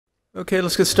Okay,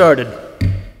 let's get started.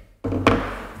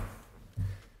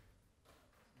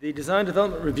 The Design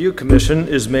Development Review Commission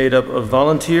is made up of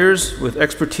volunteers with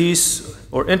expertise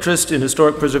or interest in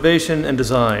historic preservation and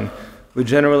design. We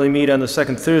generally meet on the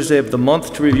second Thursday of the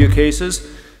month to review cases.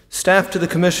 Staff to the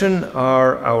commission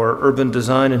are our urban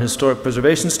design and historic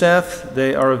preservation staff.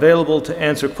 They are available to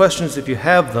answer questions if you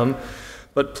have them,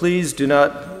 but please do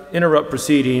not interrupt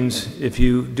proceedings if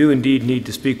you do indeed need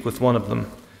to speak with one of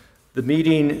them. The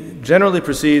meeting generally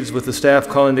proceeds with the staff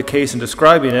calling the case and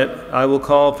describing it. I will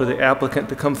call for the applicant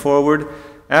to come forward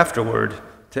afterward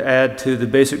to add to the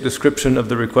basic description of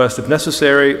the request if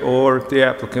necessary, or if the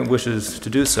applicant wishes to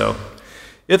do so.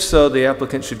 If so, the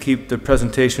applicant should keep the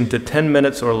presentation to 10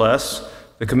 minutes or less.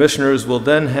 The commissioners will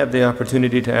then have the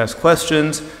opportunity to ask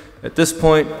questions. At this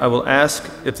point, I will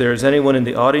ask if there is anyone in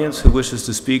the audience who wishes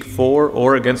to speak for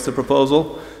or against the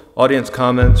proposal. Audience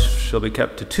comments shall be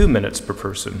kept to 2 minutes per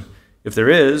person. If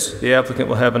there is, the applicant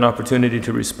will have an opportunity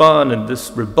to respond, and this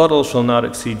rebuttal shall not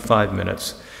exceed 5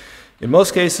 minutes. In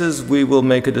most cases, we will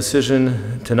make a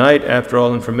decision tonight after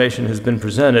all information has been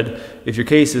presented. If your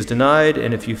case is denied,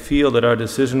 and if you feel that our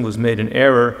decision was made in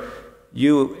error,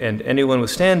 you and anyone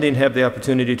withstanding have the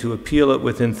opportunity to appeal it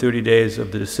within 30 days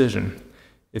of the decision.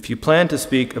 If you plan to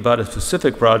speak about a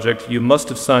specific project, you must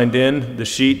have signed in. The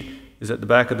sheet is at the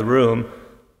back of the room.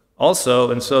 Also,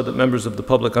 and so that members of the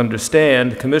public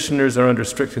understand, commissioners are under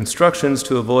strict instructions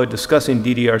to avoid discussing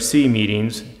DDRC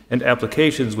meetings and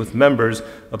applications with members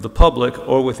of the public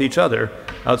or with each other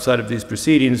outside of these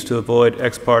proceedings to avoid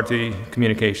ex parte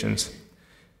communications.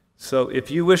 So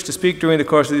if you wish to speak during the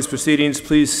course of these proceedings,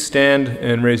 please stand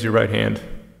and raise your right hand.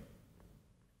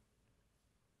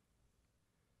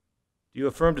 Do you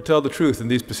affirm to tell the truth in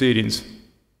these proceedings?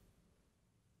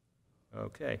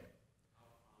 Okay.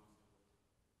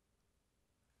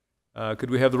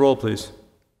 Could we have the roll, please?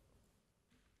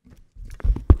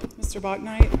 Mr.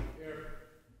 Bachnight? Here.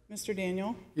 Mr.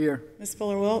 Daniel? Here. Ms.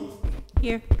 Fuller-Wilt?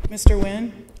 Here. Mr.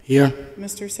 Nguyen? Here.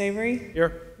 Mr. Savory?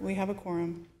 Here. We have a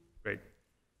quorum. Great.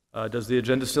 Does the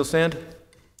agenda still stand?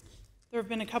 There have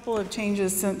been a couple of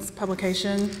changes since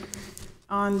publication.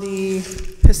 On the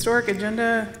historic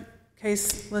agenda,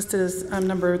 case listed as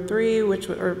number 5,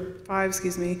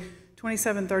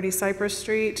 2730 Cypress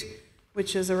Street,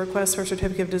 which is a request for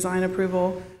certificate of design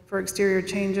approval for exterior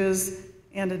changes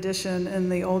and addition in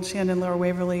the Old Shandon Lower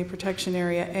Waverly Protection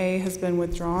Area A, has been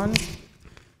withdrawn.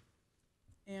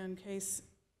 And case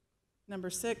number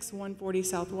 6, 140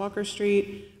 South Walker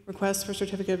Street, request for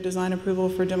certificate of design approval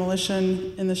for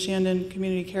demolition in the Shandon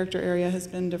Community Character Area has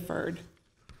been deferred.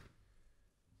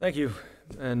 Thank you.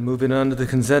 And moving on to the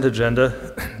consent agenda.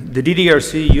 The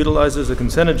DDRC utilizes a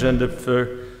consent agenda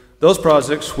for those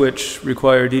projects which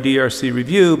require DDRC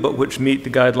review, but which meet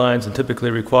the guidelines and typically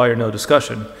require no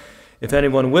discussion. If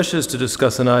anyone wishes to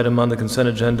discuss an item on the consent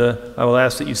agenda, I will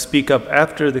ask that you speak up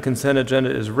after the consent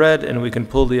agenda is read, and we can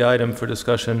pull the item for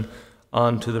discussion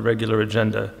onto the regular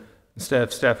agenda.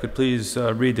 Staff could please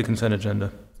read the consent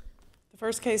agenda. The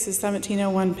first case is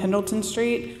 1701 Pendleton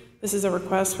Street. This is a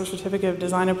request for certificate of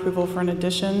design approval for an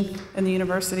addition in the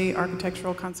University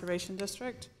Architectural Conservation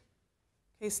District.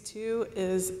 Case 2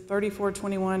 is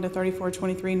 3421 to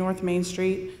 3423 North Main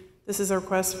Street. This is a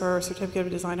request for a certificate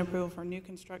of design approval for new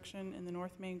construction in the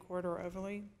North Main Corridor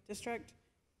Overlay District.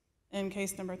 And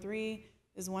case number 3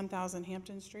 is 1000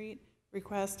 Hampton Street,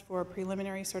 request for a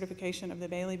preliminary certification of the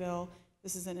Bailey Bill.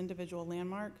 This is an individual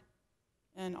landmark.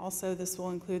 And also this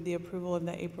will include the approval of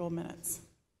the April minutes.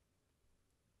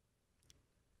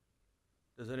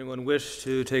 Does anyone wish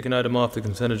to take an item off the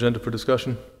consent agenda for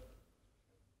discussion?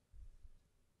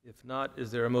 If not,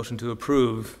 is there a motion to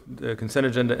approve the consent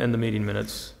agenda and the meeting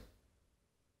minutes?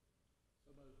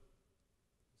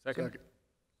 Second?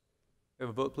 We have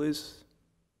a vote, please.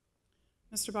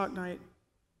 Mr. Bachnight?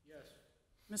 Yes.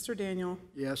 Mr. Daniel?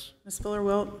 Yes. Ms.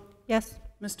 Fuller-Wilt? Yes.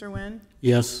 Mr. Nguyen?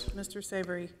 Yes. Mr.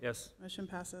 Savory? Yes. Motion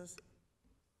passes.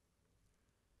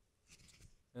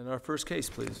 And our first case,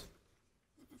 please.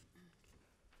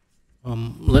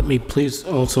 Let me please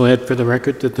also add for the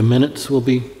record that the minutes will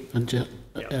be added.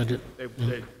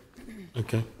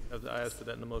 Okay. I asked for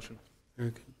that in the motion,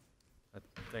 Very good. I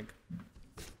think.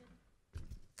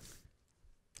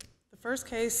 The first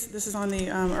case, this is on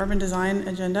the urban design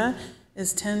agenda,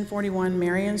 is 1041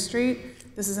 Marion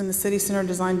Street. This is in the City Center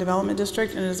Design Development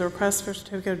District, and it is a request for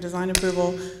certificate of design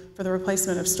approval for the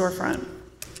replacement of storefront.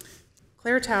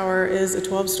 Claire Tower is a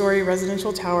 12-story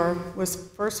residential tower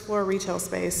with first-floor retail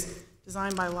space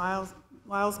designed by Lyles,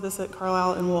 Bissett,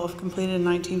 Carlisle, and Wolf, completed in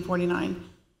 1949.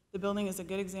 The building is a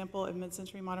good example of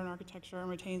mid-century modern architecture and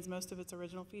retains most of its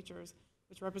original features,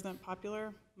 which represent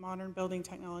popular modern building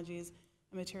technologies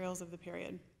and materials of the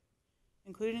period.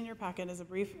 Included in your packet is a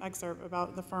brief excerpt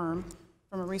about the firm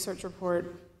from a research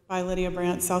report by Lydia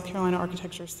Brandt, South Carolina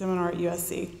Architecture Seminar at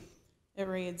USC. It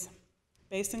reads,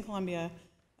 based in Columbia,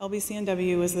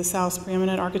 LBC&W was the South's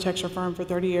preeminent architecture firm for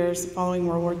 30 years following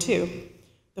World War II.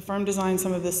 The firm designed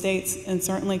some of the state's and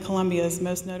certainly Columbia's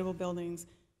most notable buildings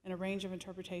in a range of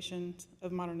interpretations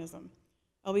of modernism.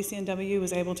 LBC&W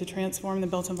was able to transform the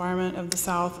built environment of the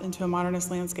South into a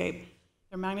modernist landscape.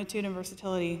 Their magnitude and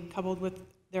versatility, coupled with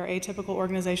their atypical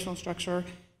organizational structure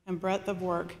and breadth of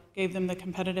work, gave them the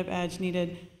competitive edge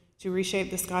needed to reshape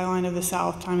the skyline of the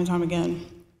South time and time again.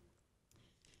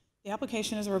 The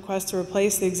application is a request to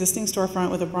replace the existing storefront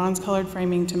with a bronze-colored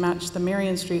framing to match the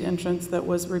Marion Street entrance that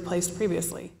was replaced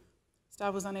previously.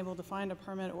 Staff was unable to find a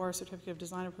permit or a certificate of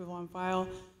design approval on file,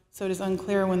 so it is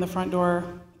unclear when the front door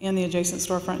and the adjacent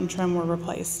storefront and trim were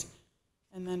replaced.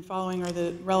 And then following are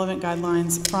the relevant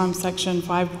guidelines from Section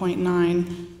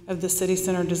 5.9 of the City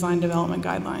Center Design Development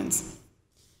Guidelines.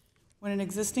 When an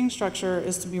existing structure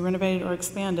is to be renovated or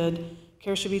expanded,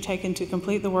 care should be taken to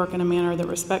complete the work in a manner that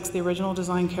respects the original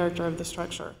design character of the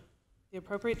structure. The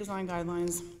appropriate design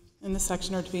guidelines in this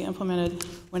section are to be implemented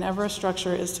whenever a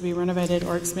structure is to be renovated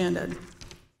or expanded.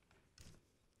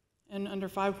 And under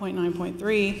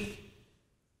 5.9.3,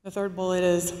 the third bullet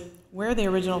is, where the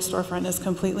original storefront is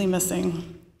completely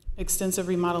missing, extensive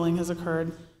remodeling has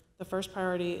occurred. The first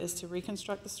priority is to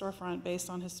reconstruct the storefront based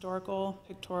on historical,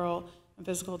 pictorial, and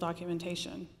physical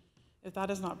documentation. If that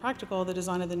is not practical, the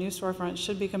design of the new storefront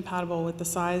should be compatible with the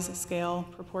size, scale,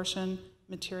 proportion,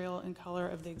 material, and color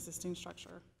of the existing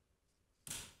structure.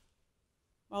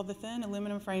 While the thin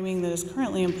aluminum framing that is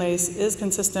currently in place is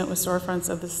consistent with storefronts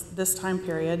of this time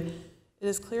period, it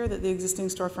is clear that the existing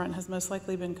storefront has most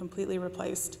likely been completely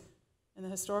replaced. In the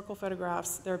historical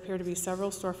photographs, there appear to be several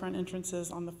storefront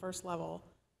entrances on the first level,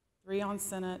 3 on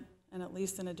Senate, and at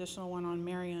least an additional one on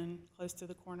Marion, close to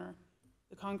the corner.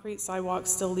 The concrete sidewalks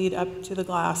still lead up to the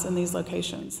glass in these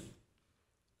locations.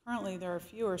 Currently, there are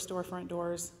fewer storefront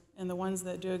doors, and the ones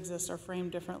that do exist are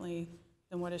framed differently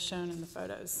than what is shown in the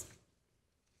photos.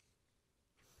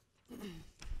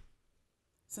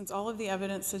 Since all of the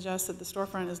evidence suggests that the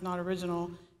storefront is not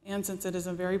original, and since it is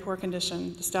in very poor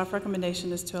condition, the staff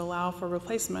recommendation is to allow for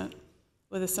replacement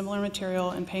with a similar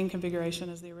material and pane configuration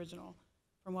as the original,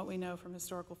 from what we know from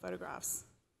historical photographs.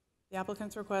 The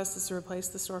applicant's request is to replace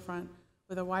the storefront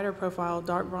with a wider profile,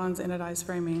 dark bronze anodized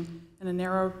framing, and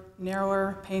a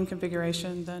narrower pane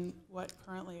configuration than what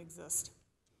currently exists.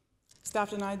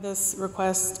 Staff denied this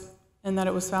request in that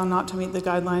it was found not to meet the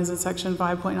guidelines in Section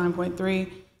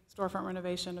 5.9.3, storefront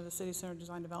renovation of the City Center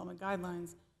Design Development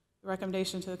Guidelines. The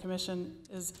recommendation to the Commission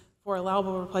is for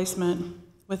allowable replacement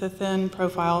with a thin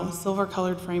profile,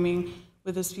 silver-colored framing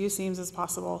with as few seams as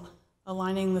possible,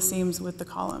 aligning the seams with the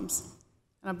columns.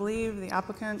 And I believe the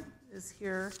applicant is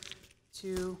here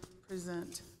to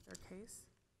present their case,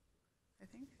 I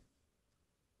think.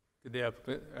 Could the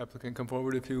applicant come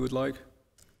forward if you would like?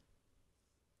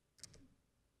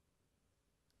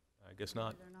 I guess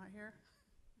not. They're not here.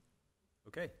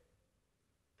 Okay.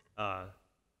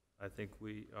 I think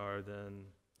we are then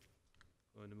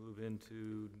going to move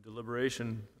into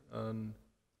deliberation on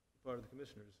the part of the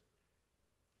commissioners.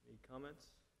 Any comments?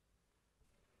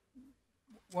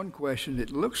 One question,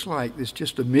 it looks like it's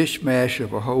just a mishmash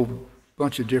of a whole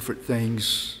bunch of different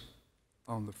things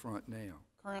on the front now.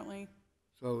 Currently,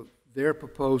 So their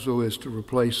proposal is to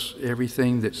replace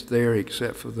everything that's there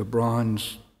except for the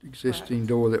bronze existing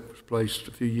door that was placed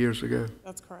a few years ago?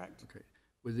 that's correct. Okay.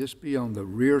 Would this be on the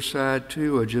rear side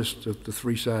too, or just the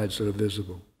 3 sides that are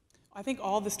visible? I think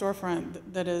all the storefront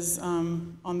that is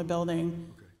on the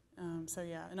building. Okay. So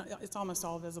yeah, and it's almost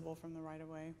all visible from the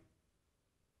right-of-way.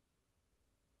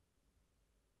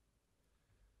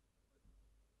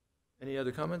 Any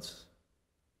other comments?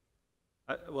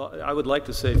 Well, I would like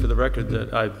to say for the record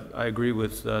that I agree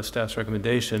with staff's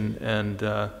recommendation,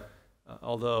 and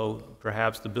although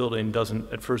perhaps the building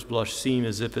doesn't at first blush seem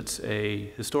as if it's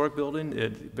a historic building,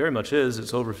 it very much is.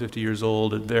 It's over 50 years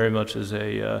old. It very much is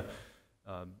a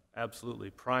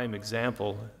absolutely prime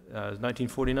example,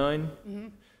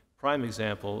 1949, prime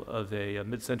example of a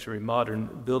mid-century modern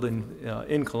building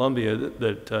in Columbia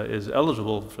that is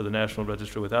eligible for the National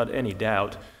Register without any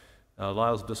doubt.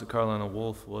 Lyles, Bissett, Carlisle &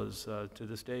 Wolff was, to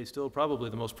this day, still probably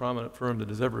the most prominent firm that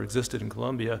has ever existed in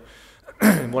Columbia,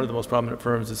 and one of the most prominent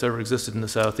firms that's ever existed in the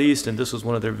Southeast, and this was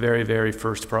one of their very, very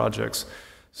first projects.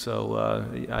 So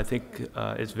I think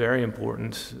it's very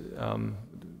important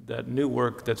that new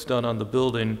work that's done on the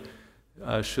building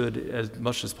should, as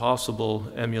much as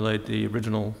possible, emulate the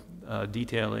original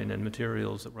detailing and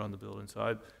materials that were on the building.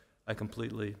 So I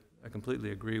completely I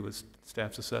completely agree with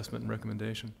staff's assessment and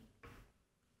recommendation.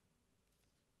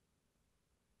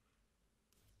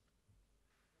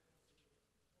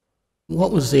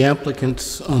 What was the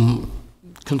applicant's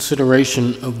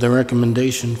consideration of the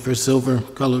recommendation for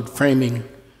silver-colored framing?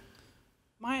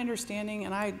 My understanding,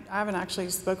 and I haven't actually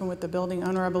spoken with the building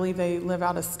owner, I believe they live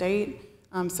out of state.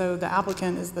 So the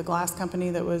applicant is the glass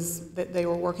company that they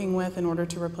were working with in order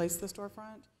to replace the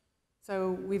storefront.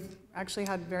 So we've actually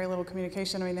had very little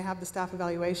communication. I mean, they have the staff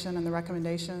evaluation and the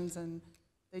recommendations, and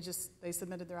they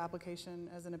submitted their application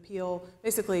as an appeal.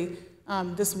 Basically,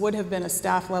 this would have been a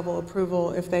staff level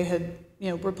approval if they had,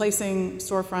 replacing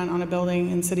storefront on a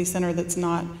building in city center that's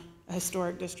not a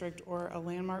historic district or a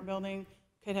landmark building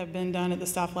could have been done at the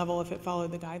staff level if it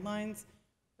followed the guidelines.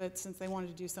 But since they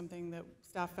wanted to do something that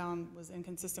staff found was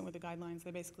inconsistent with the guidelines, they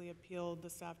basically appealed the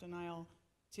staff denial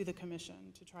to the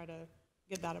commission to try to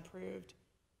get that approved.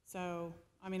 So,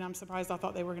 I mean, I'm surprised. I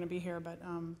thought they were going to be here, but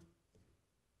I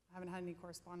haven't had any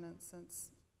correspondence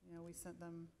since, we sent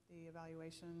them the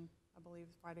evaluation, I believe,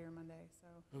 Friday or Monday. So.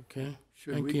 Okay,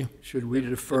 Should thank we, you. Should we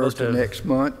defer to next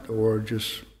month or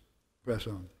just press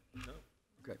on? No.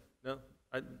 Okay. No,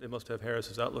 they must have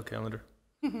Harris's Outlook calendar.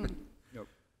 Yep.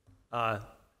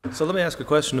 So let me ask a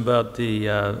question about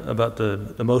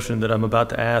the motion that I'm about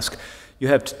to ask. You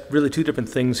have really two different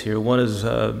things here. One is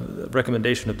a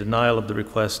recommendation of denial of the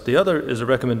request. The other is a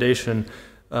recommendation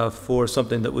for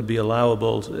something that would be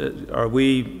allowable. Are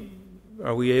we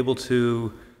able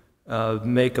to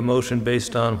make a motion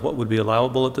based on what would be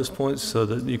allowable at this point so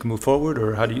that you can move forward,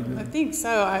 or how do you? I think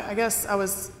so. I guess I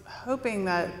was hoping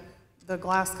that the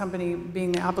glass company,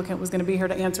 being the applicant, was going to be here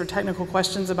to answer technical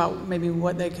questions about maybe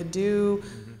what they could do.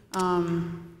 I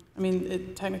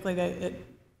mean, technically, the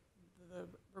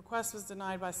request was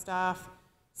denied by staff,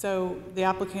 so the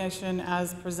application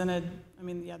as presented, I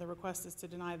mean, yeah, the request is to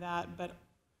deny that, but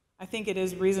I think it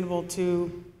is reasonable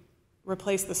to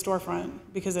replace the storefront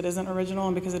because it isn't original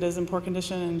and because it is in poor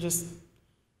condition, and just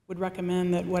would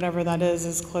recommend that whatever that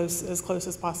is close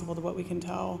as possible to what we can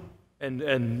tell.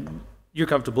 And you're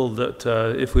comfortable that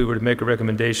if we were to make a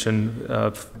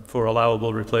recommendation for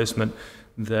allowable replacement,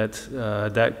 that's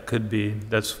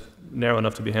narrow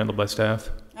enough to be handled by staff?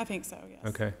 I think so, yes.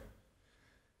 Okay.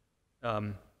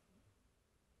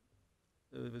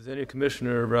 Is any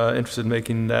commissioner interested in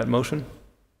making that motion?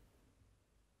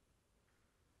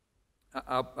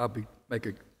 I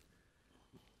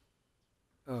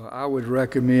would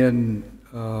recommend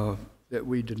that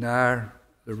we deny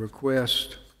the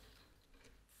request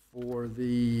for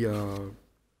the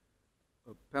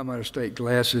Palmetto State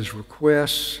Glass's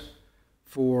requests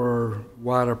for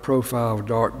wider profile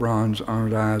dark bronze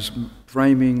anodized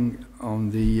framing on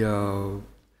the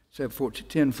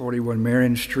 1041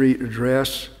 Marion Street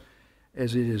address,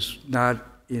 as it is not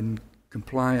in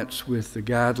compliance with the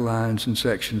guidelines in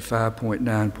section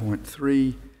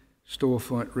 5.9.3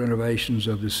 storefront renovations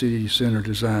of the city center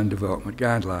design development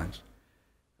guidelines.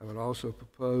 I would also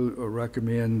propose or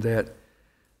recommend that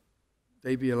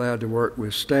they be allowed to work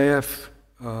with staff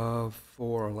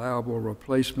for allowable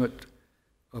replacement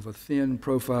of a thin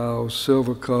profile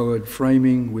silver colored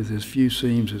framing with as few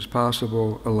seams as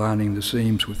possible, aligning the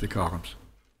seams with the columns.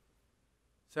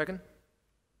 Second?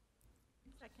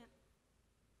 Second.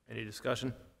 Any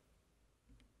discussion?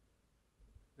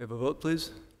 We have a vote,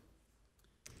 please.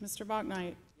 Mr.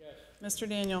 Bachnight? Yes. Mr.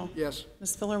 Daniel? Yes.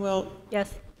 Ms. Fuller-Wilt?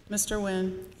 Yes. Mr.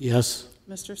 Nguyen? Yes,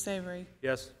 Mr. Savory?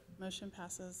 Yes. Motion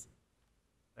passes.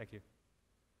 Thank you.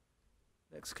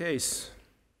 Next case.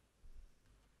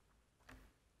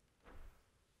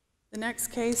 The next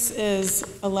case is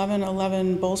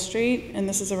 1111 Bull Street, and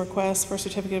this is a request for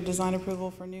certificate of design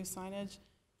approval for new signage.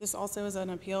 This also is an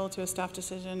appeal to a staff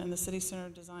decision in the City Center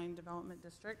Design Development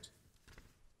District.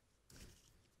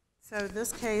 So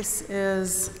this case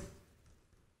is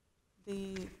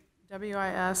the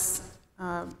WIS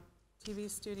TV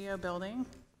studio building,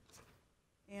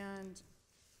 and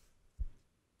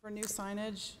for new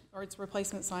signage, or its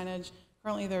replacement signage,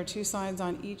 currently there are two signs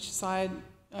on each side,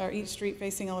 or each street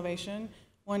facing elevation,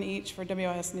 one each for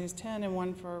WIS News 10 and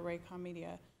one for Raycom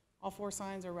Media. All four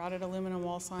signs are routed aluminum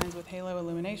wall signs with halo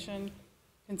illumination,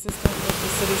 consistent with the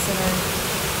City Center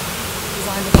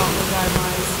Design Development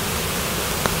Guidelines.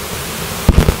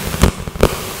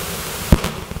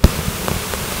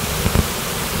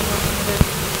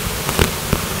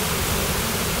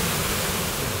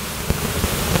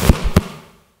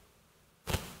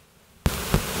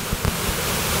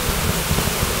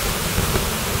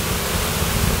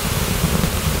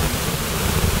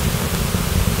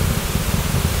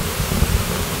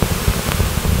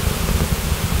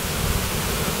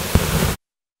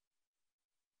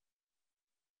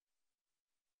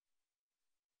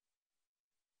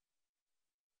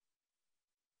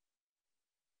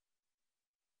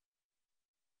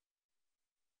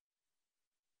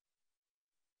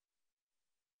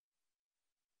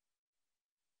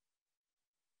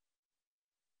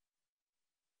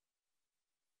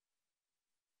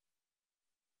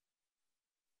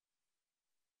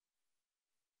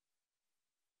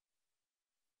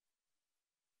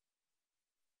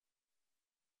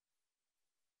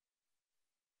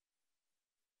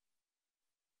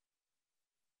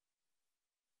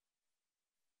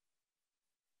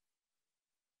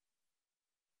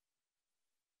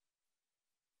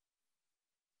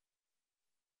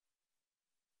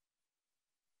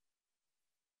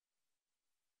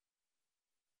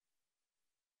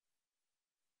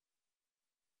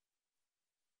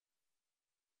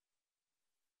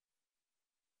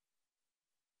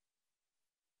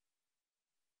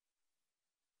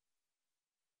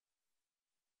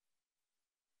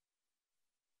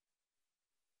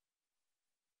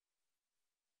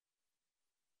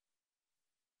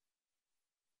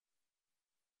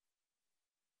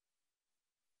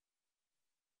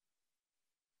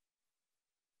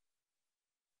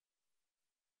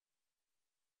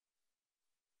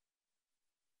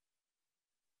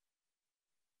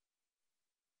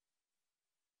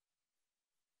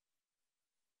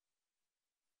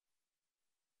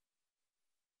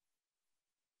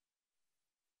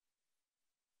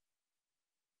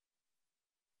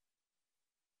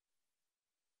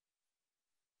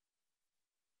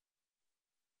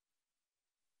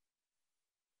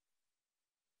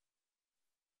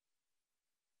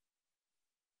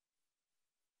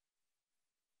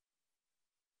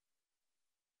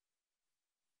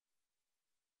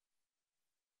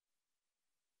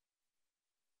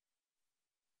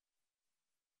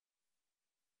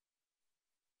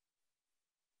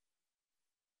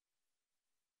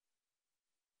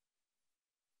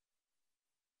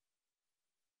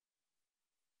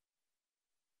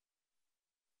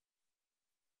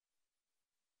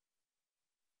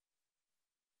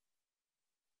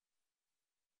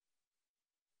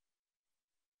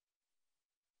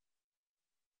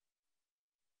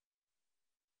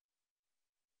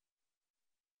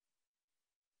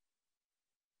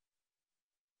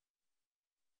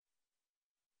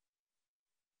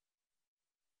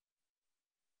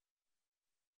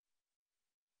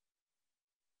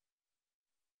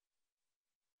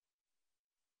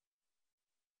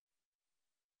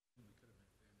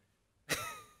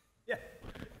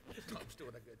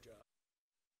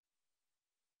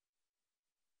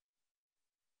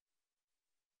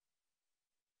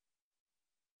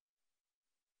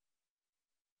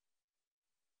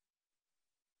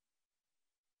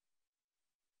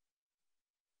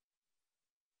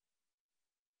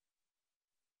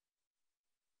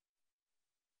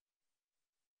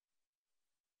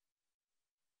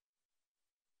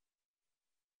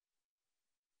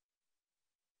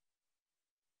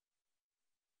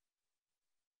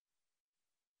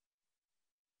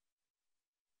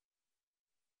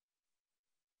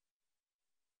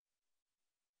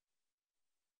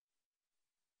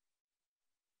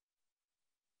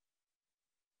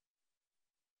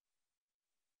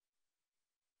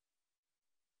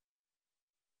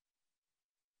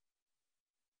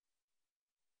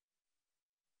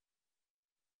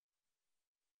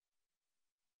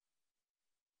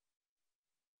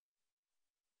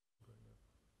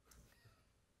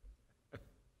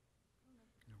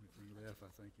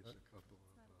 think it's a couple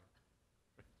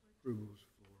of approvals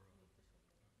for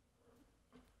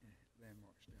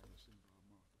landmark status in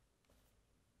Martha.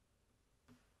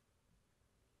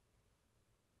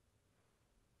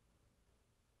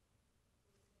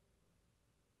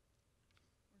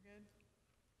 We're good?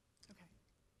 Okay.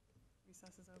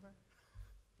 Recess is over?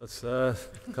 Let's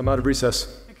come out of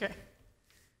recess. Okay.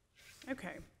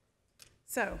 Okay.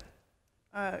 So,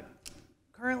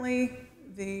 currently,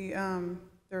 there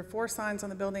are 4 signs on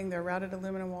the building. They're routed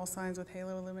aluminum wall signs with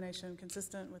halo illumination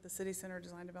consistent with the City Center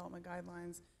Design Development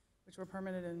Guidelines, which were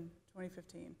permitted in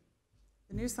 2015.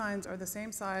 The new signs are the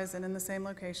same size and in the same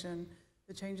location.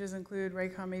 The changes include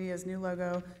Raycom Media's new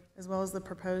logo, as well as the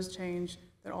proposed change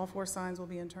that all 4 signs will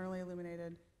be internally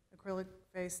illuminated,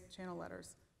 acrylic-faced channel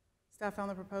letters. Staff found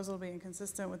the proposal to be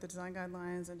inconsistent with the design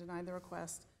guidelines and denied the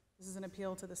request. This is an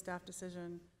appeal to the staff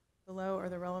decision. Below are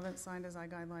the relevant sign design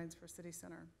guidelines for City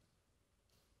Center.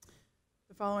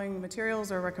 The following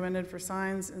materials are recommended for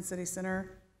signs in City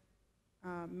Center: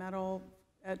 metal,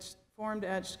 formed,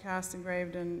 etched, cast,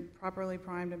 engraved, and properly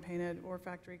primed and painted or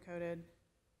factory coated.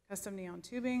 Custom neon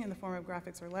tubing in the form of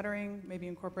graphics or lettering may be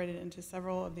incorporated into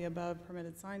several of the above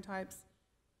permitted sign types.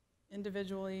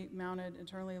 Individually mounted,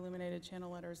 internally illuminated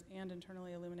channel letters and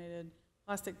internally illuminated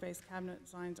plastic-based cabinet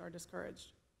signs are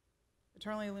discouraged.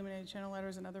 Internally illuminated channel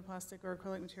letters and other plastic or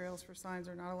acrylic materials for signs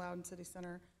are not allowed in City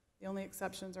Center. The only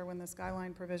exceptions are when the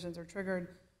skyline provisions are triggered.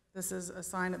 This is a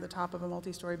sign at the top of a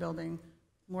multi-story building,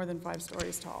 more than 5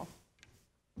 stories tall.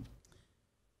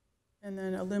 And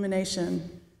then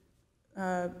illumination.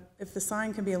 If the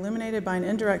sign can be illuminated by an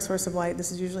indirect source of light,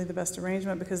 this is usually the best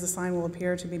arrangement because the sign will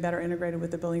appear to be better integrated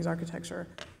with the building's architecture.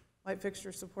 Light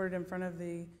fixtures supported in front of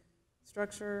the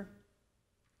structure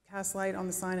cast light on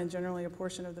the sign and generally a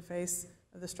portion of the face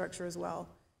of the structure as well.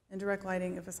 Indirect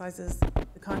lighting emphasizes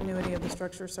the continuity of the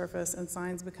structure surface, and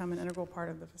signs become an integral part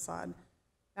of the facade.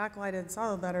 Backlighted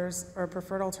solid letters are a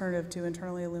preferred alternative to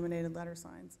internally illuminated letter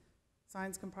signs.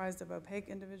 Signs comprised of opaque,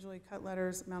 individually cut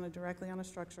letters mounted directly on a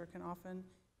structure can often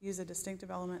use a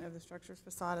distinctive element of the structure's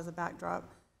facade as a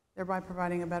backdrop, thereby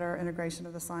providing a better integration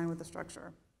of the sign with the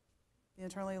structure. The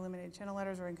internally illuminated channel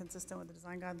letters are inconsistent with the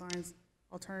design guidelines.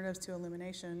 Alternatives to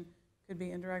illumination could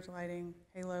be indirect lighting,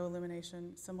 halo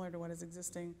illumination, similar to what is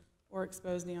existing, or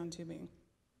exposed neon tubing.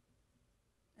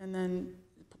 And then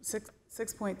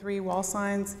 6.3, wall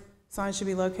signs. Signs should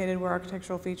be located where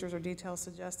architectural features or details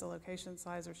suggest a location,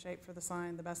 size, or shape for the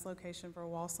sign. The best location for a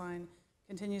wall sign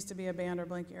continues to be a band or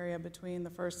blank area between the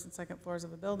first and second floors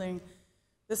of a building.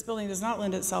 This building does not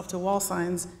lend itself to wall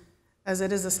signs, as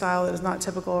it is a style that is not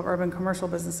typical of urban commercial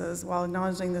businesses. While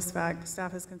acknowledging this fact,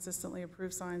 staff has consistently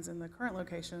approved signs in the current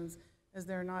locations, as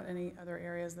there are not any other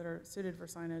areas that are suited for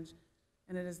signage,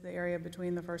 and it is the area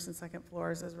between the first and second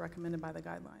floors as recommended by the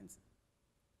guidelines.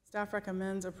 Staff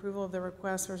recommends approval of the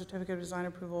request for certificate of design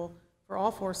approval for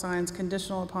all 4 signs,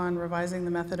 conditional upon revising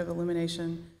the method of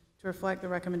illumination to reflect the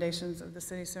recommendations of the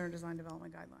City Center Design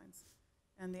Development Guidelines.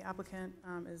 And the applicant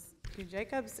is Hugh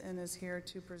Jacobs and is here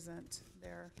to present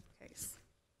their case.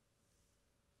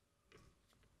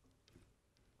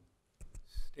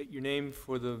 State your name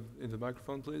in the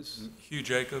microphone, please. Hugh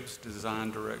Jacobs,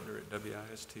 Design Director at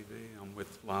WIS-TV. I'm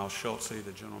with Lyle Schultze,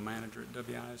 the General Manager at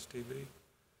WIS-TV.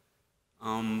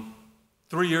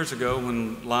 3 years ago,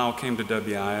 when Lyle came to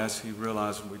WIS, he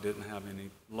realized we didn't have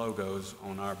any logos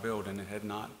on our building. It had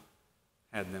not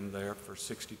had them there for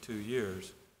 62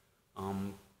 years.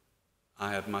 I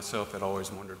had myself had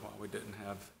always wondered why we didn't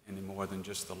have any more than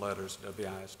just the letters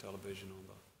WIS Television on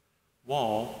the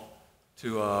wall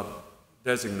to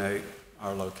designate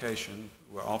our location.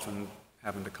 We're often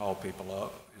having to call people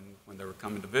up, and when they were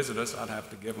coming to visit us, I'd have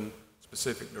to give them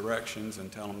specific directions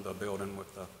and tell them the building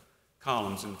with the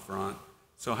columns in front.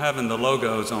 So having the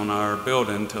logos on our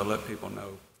building to let people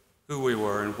know who we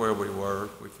were and where we were,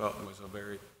 we felt was a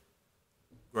very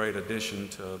great addition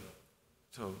to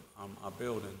our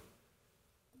building.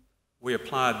 We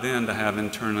applied then to have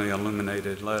internally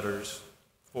illuminated letters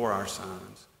for our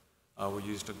signs. We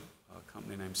used a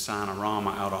company named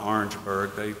Signorama out of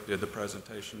Orangeburg. They did the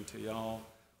presentation to y'all.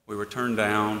 We were turned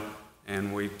down,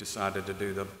 and we decided to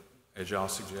do as y'all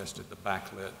suggested, the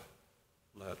backlit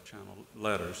channel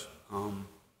letters.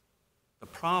 The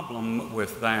problem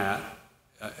with that,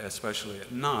 especially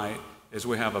at night, is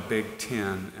we have a big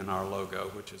 10 in our logo,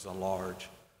 which is a large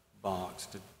box.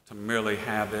 To merely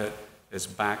have it as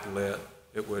backlit,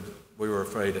 we were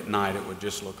afraid at night it would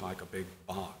just look like a big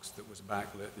box that was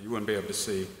backlit. You wouldn't be able to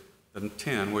see the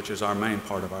 10, which is our main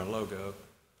part of our logo.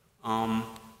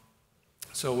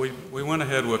 So we went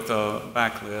ahead with the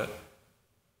backlit,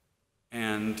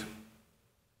 and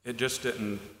it just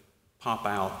didn't pop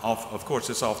out off, of course,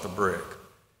 it's off the brick.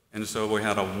 And so we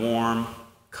had a warm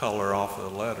color off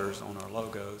of the letters on our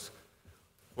logos.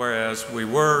 Whereas we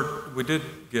did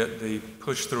get the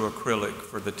push-through acrylic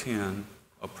for the tin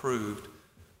approved.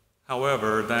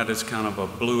 However, that is kind of a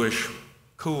bluish,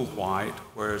 cool white,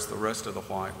 whereas the rest of the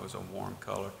white was a warm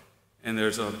color. And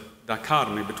there's a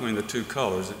dichotomy between the two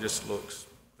colors. It just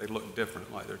they look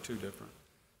different, like they're two different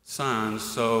signs.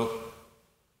 So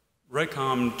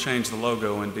Raycom changed the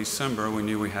logo in December. We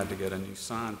knew we had to get a new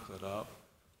sign put up.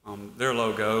 Their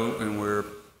logo, and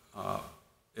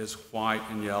is white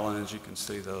and yellow, and as you can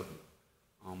see, the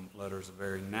letters are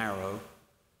very narrow.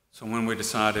 So when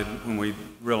we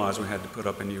realized we had to put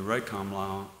up a new Raycom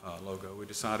logo, we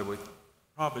decided we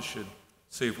probably should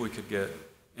see if we could get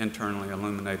internally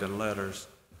illuminated letters,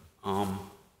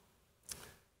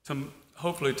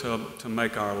 hopefully to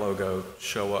make our logo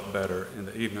show up better in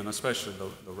the evening, especially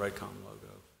the Raycom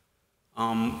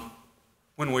logo.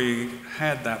 When we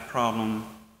had that problem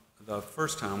the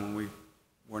first time, when we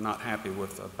were not happy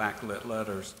with the backlit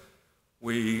letters,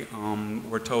 we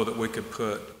were told that we could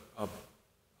put a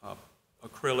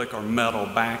acrylic or metal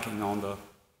backing on the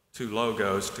two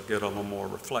logos to get a little more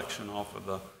reflection off of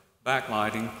the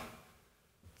backlighting.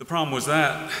 The problem was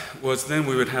then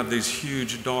we would have these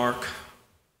huge dark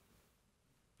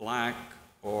black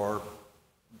or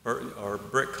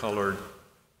brick-colored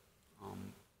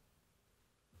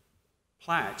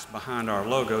plaques behind our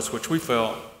logos, which we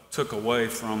felt took away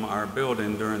from our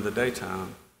building during the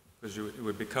daytime, because it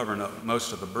would be covering up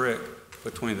most of the brick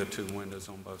between the two windows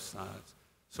on both sides.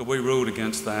 So we ruled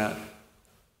against that.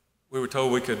 We were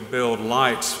told we could build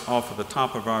lights off of the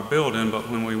top of our building, but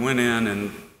when we went in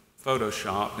and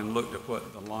photoshopped and looked at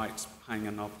what the lights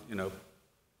hanging off,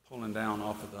 pulling down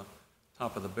off of the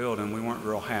top of the building, we weren't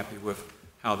real happy with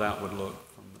how that would look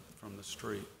from the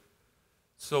street.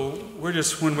 So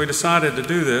when we decided to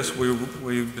do this,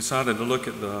 we decided to look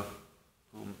at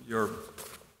your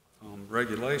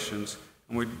regulations,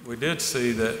 and we did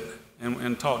see that,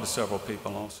 and talked to several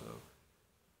people also,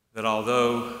 that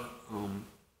although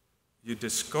you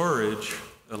discourage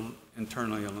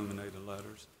internally illuminated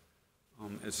letters,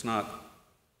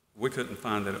 we couldn't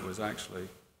find that it was actually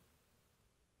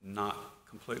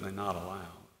completely not allowed.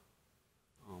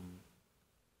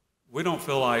 We don't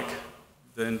feel like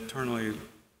the internally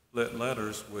lit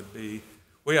letters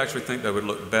we actually think they would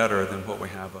look better than what we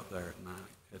have up there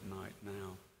at night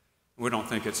now. We don't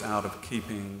think it's out of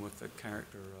keeping with the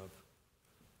character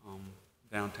of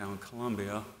downtown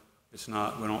Columbia.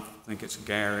 We don't think it's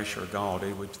garish or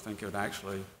gaudy. We think it would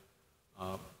actually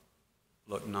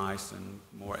look nice and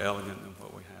more elegant than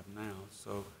what we have now.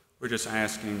 So we're just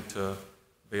asking to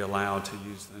be allowed to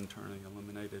use the internally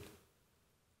illuminated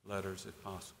letters if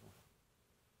possible.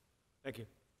 Thank you.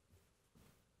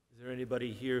 Is there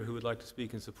anybody here who would like to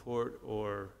speak in support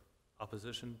or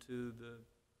opposition to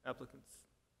the applicant's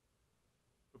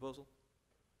proposal?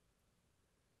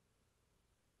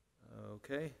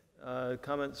 Okay.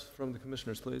 Comments from the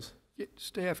commissioners, please.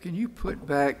 Staff, can you put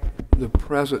back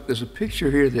there's a picture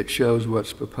here that shows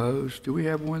what's proposed. Do we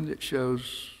have one that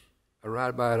shows, I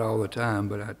ride by it all the time,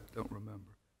 but I don't remember.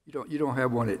 You don't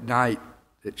have one at night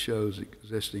that shows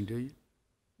existing, do you?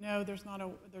 No, there's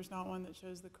not one that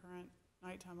shows the current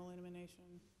nighttime illumination.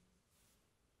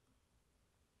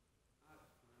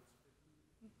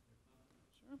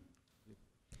 Sure.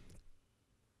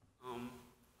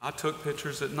 I took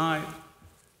pictures at night.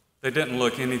 They didn't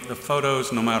look the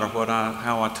photos, no matter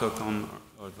how I took them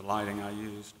or the lighting I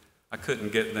used, I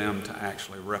couldn't get them to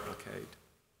actually replicate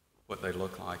what they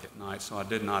look like at night, so I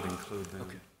did not include them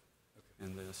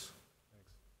in this.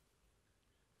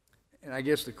 And I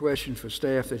guess the question for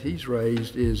staff that he's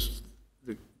raised is,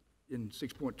 in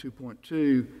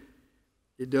 6.2.2,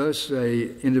 it does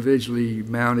say individually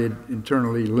mounted,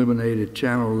 internally illuminated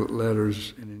channel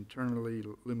letters and internally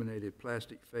illuminated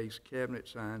plastic face cabinet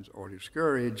signs are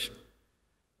discouraged.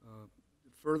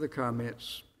 Further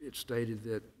comments, it stated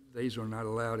that these are not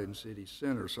allowed in city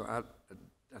center. So I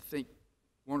think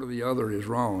one or the other is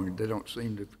wrong. They don't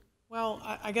seem to. Well,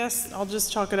 I guess I'll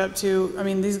just chalk it up to,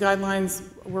 these guidelines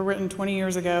were written 20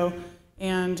 years ago,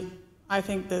 and I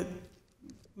think that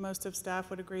most of staff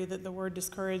would agree that the word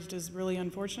discouraged is really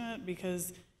unfortunate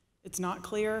because it's not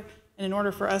clear. And in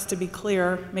order for us to be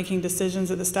clear, making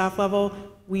decisions at the staff level,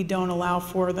 we don't allow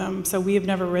for them. So we have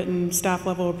never written staff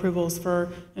level approvals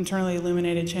for internally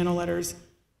illuminated channel letters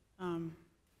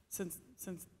since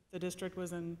the district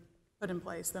was put in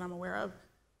place that I'm aware of.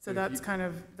 So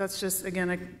that's just, again,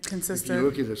 a consistent.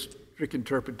 If you look at a strict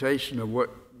interpretation of what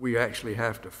we actually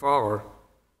have to follow,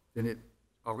 then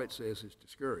all it says is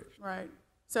discouraged. Right.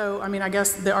 So, I mean, I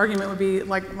guess the argument would be,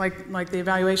 like the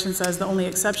evaluation says, the only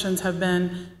exceptions have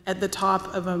been at the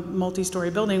top of a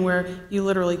multi-story building where you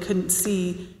literally couldn't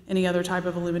see any other type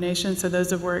of illumination, so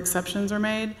those are where exceptions are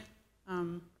made.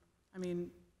 I mean,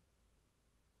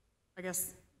 I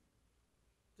guess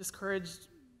discouraged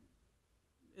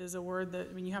is a word that,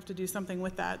 I mean, you have to do something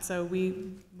with that, so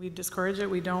we discourage it.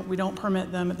 We don't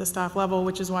permit them at the staff level,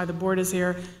 which is why the board is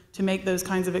here to make those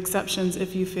kinds of exceptions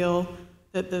if you feel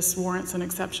that this warrants an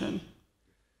exception.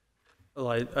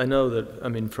 Well, I know that, I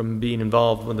mean, from being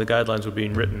involved when the guidelines were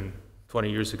being written 20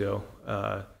 years ago,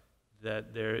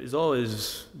 that there is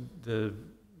always the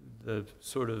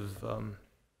sort of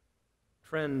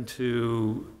trend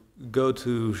to go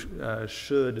to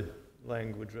should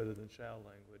language rather than shall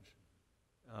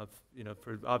language. You know,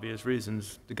 for obvious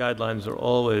reasons, the guidelines are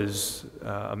always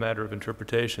a matter of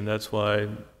interpretation. That's why,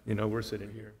 you know, we're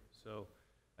sitting here. So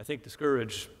I think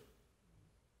discourage,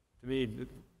 to me, the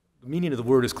meaning of the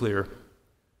word is clear.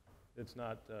 It's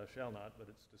not shall not, but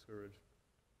it's discourage.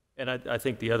 And I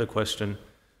think the other question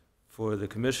for the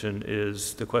commission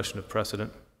is the question of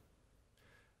precedent.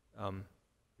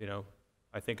 You know,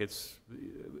 I think it's,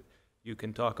 you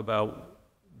can talk about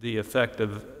the effect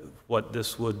of what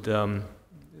this would,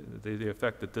 the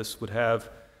effect that this would have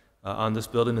on this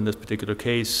building in this particular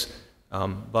case,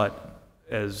 but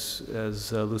as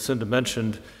Lucinda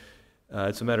mentioned,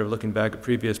 it's a matter of looking back at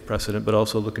previous precedent, but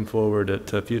also looking forward at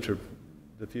the future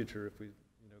if we,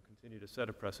 you know, continue to set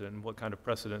a precedent, and what kind of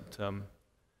precedent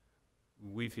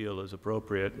we feel is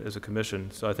appropriate as a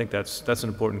commission. So I think that's an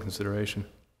important consideration.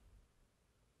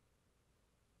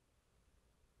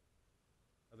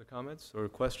 Other comments or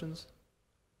questions?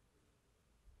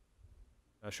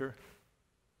 Sure.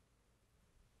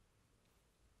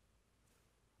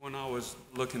 When I was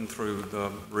looking through the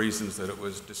reasons that it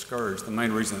was discouraged, the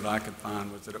main reason that I could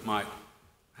find was that it might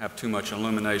have too much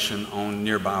illumination on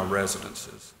nearby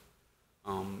residences,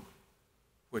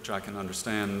 which I can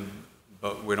understand,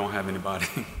 but we don't have anybody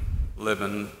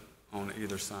living on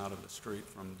either side of the street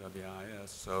from WIS.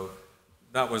 So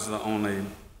that was the only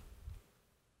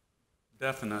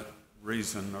definite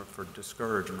reason for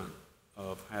discouragement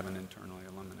of having internally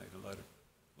illuminated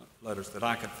letters that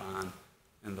I could find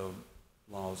in the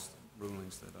laws,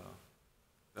 rulings that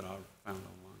I found online.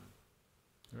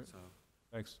 All right. So,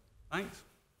 Thanks. thanks.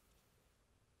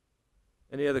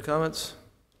 Any other comments?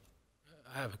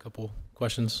 I have a couple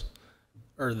questions.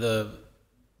 We're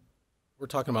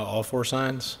talking about all four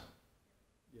signs?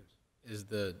 Yes. Is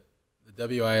the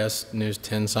WIS News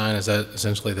 10 sign, is that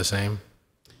essentially the same?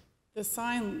 The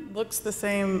sign looks the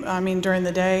same, I mean, during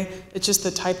the day, it's just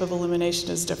the type of illumination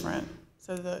is different.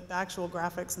 So the actual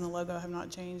graphics and the logo have not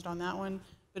changed on that one,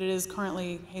 but it is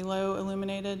currently halo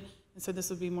illuminated, and so this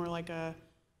would be more like a,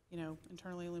 you know,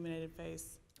 internally illuminated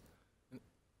face.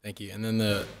 Thank you. And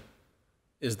then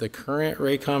is the current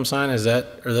Raycom sign,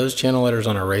 are those channel letters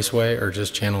on a raceway or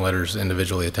just channel letters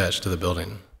individually attached to the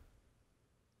building?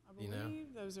 I believe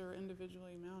those are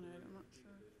individually mounted, I'm not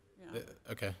sure.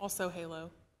 Yeah. Okay. Also halo,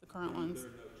 the current ones.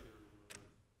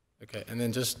 Okay. And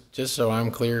then just so I'm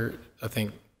clear, I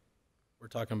think we're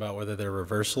talking about whether they're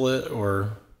reverse lit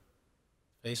or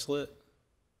face lit?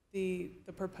 The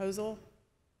proposal,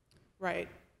 right.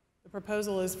 The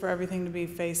proposal is for everything to be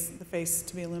the face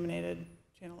to be illuminated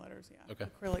channel letters, yeah. Okay.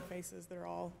 Acrylic faces that are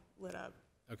all lit up.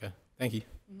 Okay. Thank you.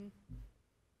 Mm-hmm.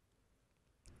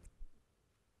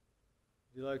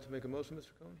 Would you like to make a motion, Mr.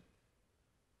 Cohen?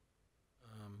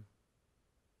 I'm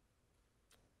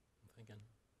thinking.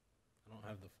 I don't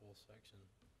have the full section.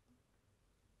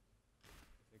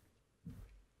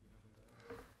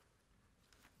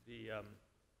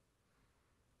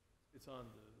 It's on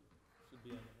should be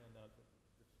on the handout, but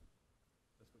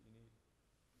that's what you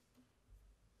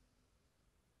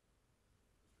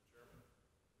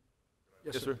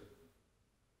need. Yes, sir.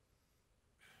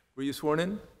 Were you sworn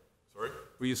in? Sorry?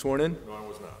 Were you sworn in? No, I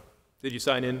was not. Did you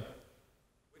sign in? We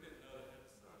didn't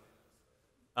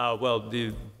know that. Well,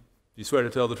 do you swear to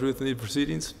tell the truth in the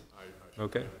proceedings?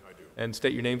 Okay. I do. And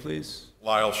state your name, please.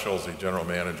 Lyle Schulze, General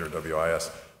Manager,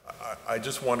 WIS. I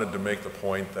just wanted to make the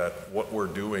point that what we're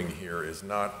doing here is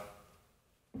not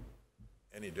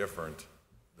any different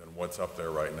than what's up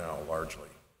there right now, largely.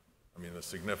 I mean, the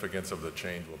significance of the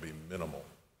change will be minimal.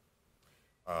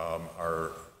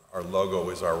 Our logo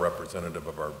is our representative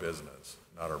of our business,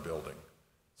 not our building.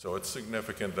 So it's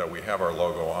significant that we have our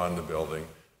logo on the building.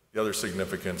 The other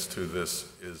significance to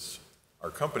this is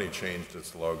our company changed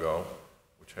its logo,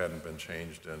 which hadn't been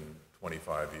changed in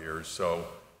 25 years. So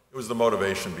it was the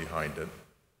motivation behind it.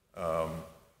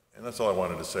 And that's all I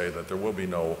wanted to say, that there will be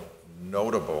no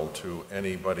notable to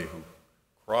anybody who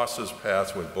crosses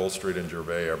paths with Bull Street and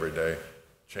Gervais every day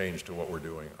change to what we're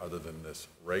doing, other than this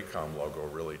Raycom logo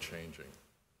really changing.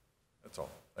 That's all.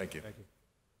 Thank you. Thank you.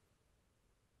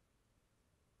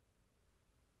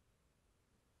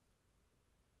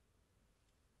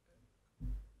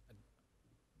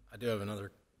 I do have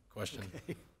another question.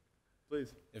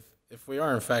 Please. If we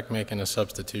are in fact making a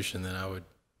substitution, then I would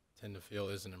tend to feel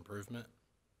is an improvement.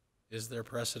 Is there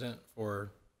precedent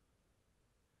for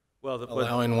Well,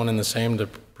 allowing one and the same to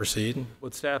proceed?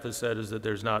 what staff has said is that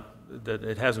there's not, that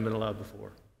it hasn't been allowed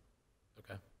before.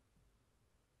 Okay.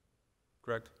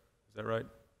 Correct? Is that right?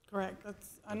 Correct.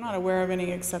 I'm not aware of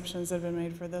any exceptions that have been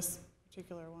made for this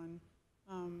particular one.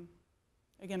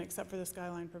 Again, except for the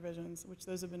skyline provisions, which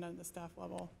those have been done at the staff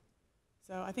level.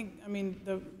 So I think, I mean,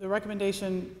 the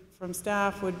recommendation from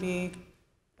staff would be,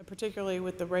 particularly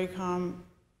with the Raycom,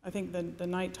 I think the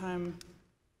nighttime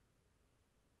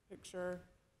picture,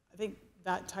 I think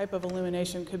that type of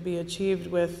illumination could be achieved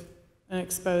with an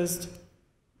exposed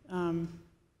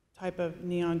type of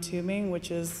neon tubing,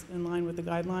 which is in line with the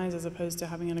guidelines, as opposed to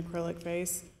having an acrylic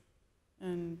face.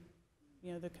 And,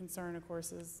 you know, the concern, of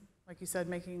course, is, like you said,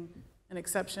 making an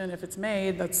exception. If it's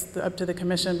made, that's up to the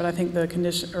commission, but I think the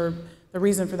condition, or the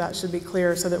reason for that should be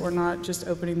clear, so that we're not just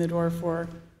opening the door for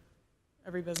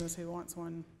every business who wants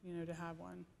one, you know, to have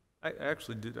one. I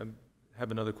actually did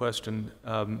have another question.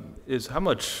 Is how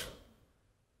much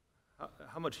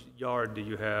yard do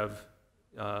you have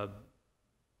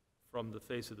from the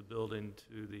face of the building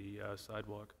to the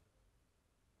sidewalk?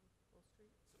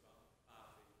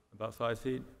 About 5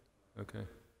 feet? Okay.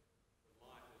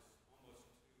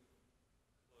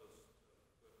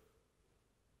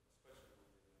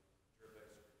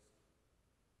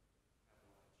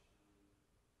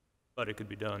 But it could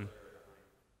be done.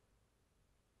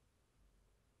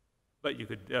 But you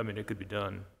could, I mean, it could be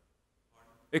done.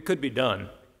 It could be done.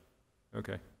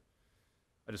 Okay.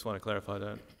 I just want to clarify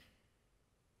that.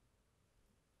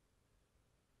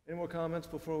 Any more comments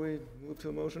before we move to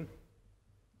a motion?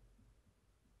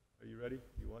 Are you ready?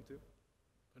 You want to?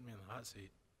 Put me in the hot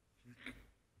seat.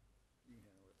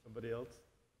 Somebody else?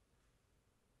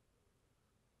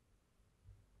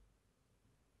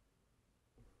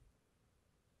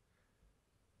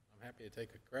 I'm happy to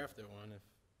take a craft at one if.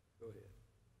 Go ahead.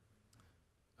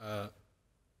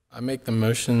 I make the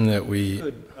motion that we.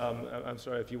 Good. I'm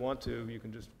sorry, if you want to, you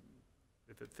can just,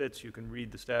 if it fits, you can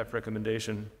read the staff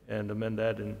recommendation and amend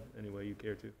that in any way you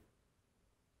care to.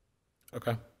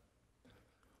 Okay.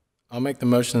 I'll make the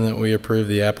motion that we approve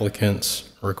the applicant's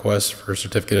request for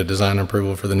certificate of design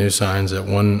approval for the new signs at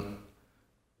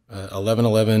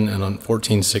 1111 and on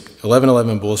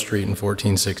 1111 Bull Street and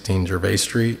 1416 Gervais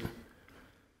Street.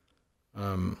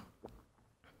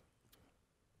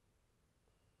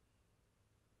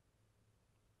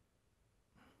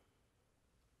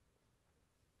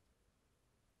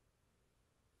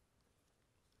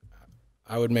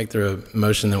 I would make the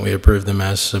motion that we approve them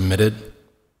as submitted,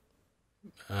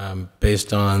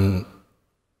 based on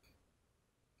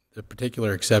the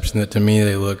particular exception that to me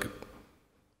they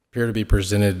appear to be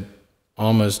presented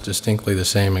almost distinctly the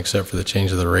same except for the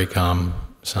change of the Raycom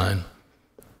sign.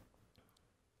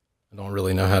 I don't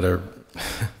really know how to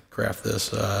craft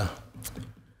this. Well,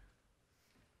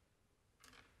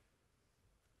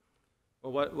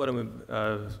 what do we,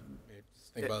 Just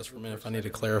think about this for a minute if I need to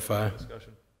clarify.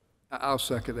 discussion? I'll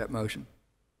second that motion.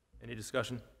 Any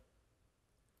discussion?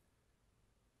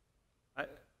 I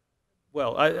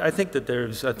think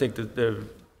that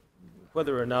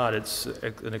whether or not it's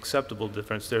an acceptable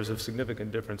difference, there's a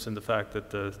significant difference in the fact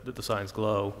that the signs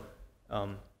glow.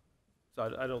 So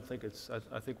I don't think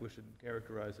I think we should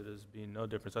characterize it as being no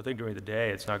difference. I think during the day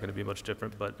it's not going to be much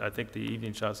different, but I think the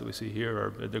evening shots that we see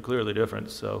here they're clearly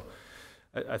different. So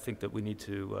I think that we need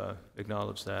to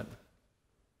acknowledge that.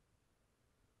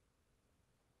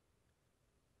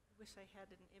 I wish I had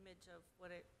an image of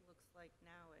what it looks like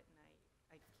now at night.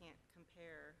 I can't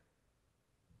compare.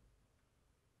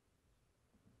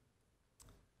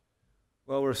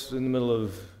 Well, we're in the middle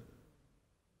of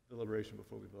deliberation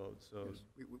before we vote, so.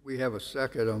 We have a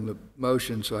second on the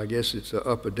motion, so I guess it's a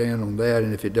up or down on that,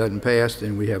 and if it doesn't pass,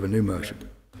 then we have a new motion.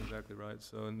 Exactly right.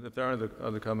 So, and if there aren't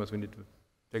other comments, we need to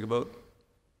take a vote.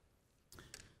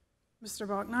 Mr.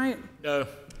 Bachnight? No.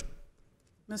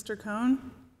 Mr.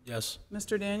 Cohn? Yes.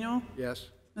 Mr. Daniel? Yes?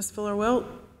 Ms. Fuller-Wilt?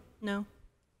 No.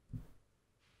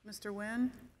 Mr. Nguyen?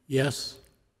 Yes.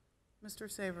 Mr.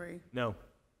 Savory? No.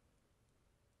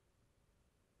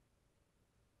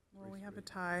 Well, we have a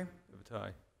tie. We have a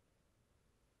tie.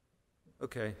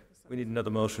 Okay, we need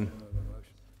another motion.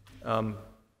 Can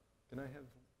I have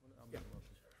one?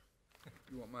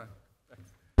 You want mine?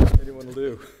 Anyone will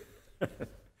do.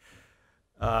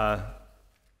 I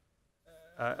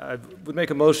would make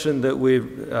a motion that we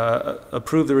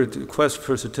approve the request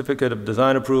for certificate of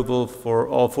design approval for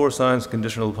all 4 signs,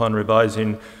 conditional upon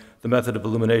revising the method of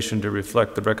illumination to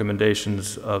reflect the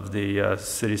recommendations of the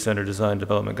City Center Design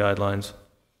Development Guidelines.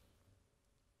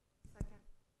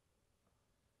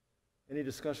 Any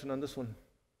discussion on this one? Is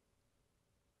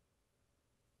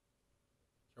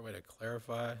there a way to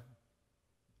clarify?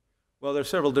 Well, there are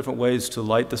several different ways to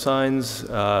light the signs.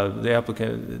 The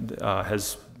applicant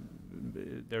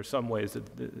there are some ways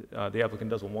that the applicant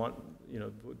doesn't want,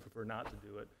 would prefer not to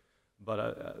do it.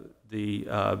 But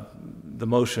the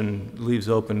motion leaves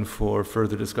open for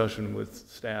further discussion with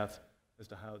staff as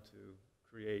to how to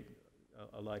create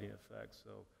a lighting effect.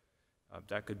 So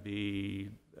that could be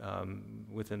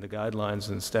within the guidelines,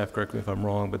 and staff, correct me if I'm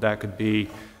wrong, but that could be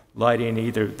lighting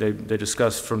either, they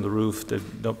discussed from the roof, they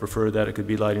don't prefer that. It could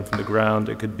be lighting from the ground.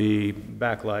 It could be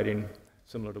backlighting,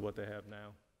 similar to what they have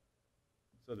now.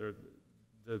 So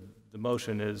the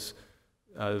motion is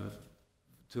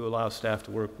to allow staff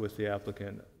to work with the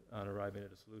applicant on arriving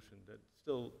at a solution that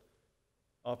still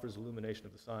offers illumination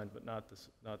of the sign, but not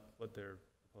what they're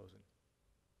proposing.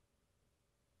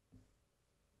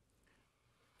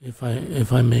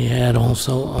 If I may add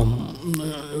also,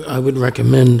 I would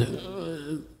recommend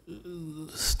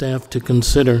staff to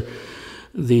consider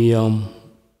the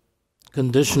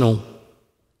conditional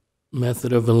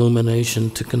method of illumination,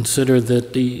 to consider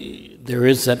that there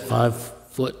is that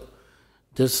 5-foot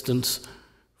distance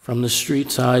from the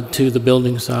street side to the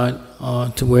building side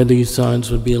to where these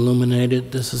signs would be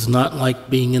illuminated. This is not like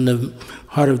being in the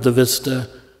heart of the vista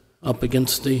up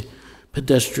against the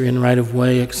pedestrian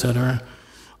right-of-way, etc.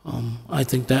 I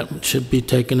think that should be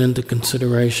taken into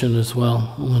consideration as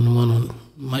well when one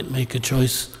might make a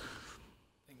choice.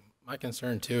 My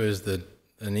concern too is that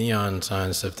the neon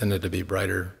signs have tended to be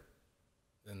brighter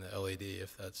than the LED,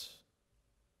 if that's,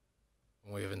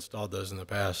 we have installed those in the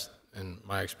past, in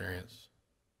my experience.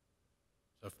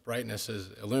 So if brightness is,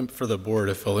 for the board,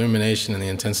 if illumination and the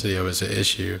intensity of it is an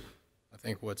issue, I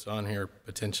think what's on here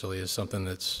potentially is something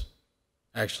that's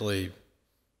actually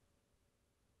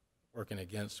working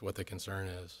against what the concern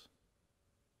is.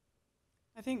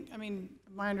 I mean,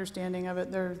 my understanding of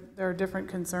it, there are different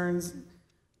concerns.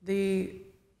 The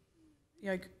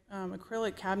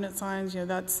acrylic cabinet signs,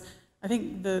 that's, I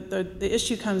think the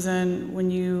issue comes in when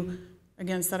you,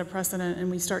 again, set a precedent and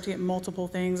we start to get multiple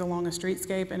things along a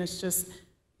streetscape, and it's just,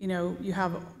 you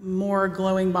have more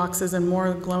glowing boxes and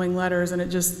more glowing letters, and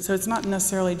so it's not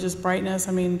necessarily just brightness.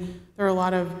 I mean, there are a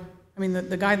lot of,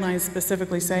 the guidelines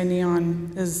specifically say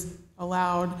neon is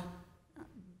allowed.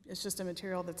 It's just a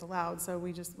material that's allowed, so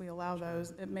we allow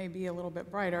those. It may be a little bit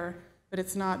brighter, but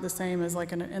it's not the same as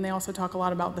and they also talk a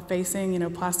lot about the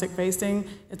facing, plastic facing.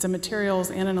 It's a materials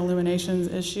and an illuminations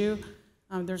issue.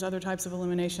 There's other types of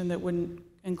illumination that wouldn't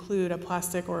include a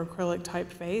plastic or acrylic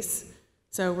type face.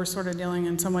 So we're sort of dealing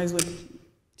in some ways with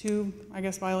 2,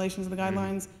 violations of the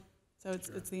guidelines. So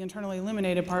it's the internally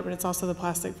illuminated part, but it's also the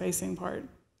plastic facing part.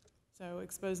 So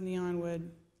exposed neon would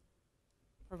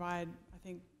provide, I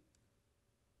think,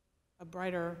 a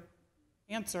brighter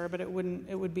answer, but it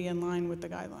would be in line with the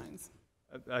guidelines.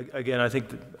 Again, I think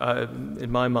that,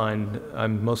 in my mind,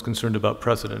 I'm most concerned about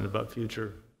precedent, about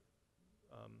future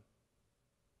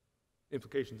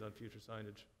implications on future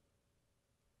signage.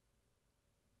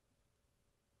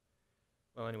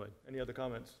 Well, anyway, any other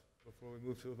comments before we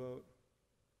move to a vote?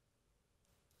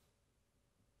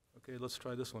 Okay, let's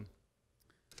try this one.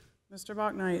 Mr.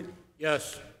 Bachnight,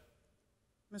 Yes.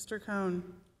 Mr. Cohn,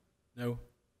 No?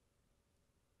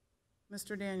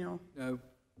 Mr. Daniel, No.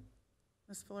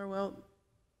 Ms. Fuller-Wilt,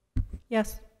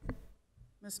 Yes.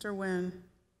 Mr. Nguyen,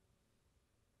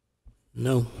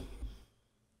 No.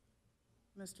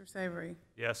 Mr. Savory,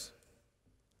 Yes.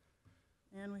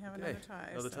 and we have Okay, another tie.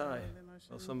 another so tie. the motion-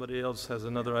 Well, somebody else has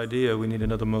another idea. We need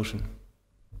another motion.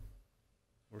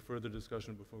 Or further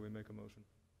discussion before we make a motion.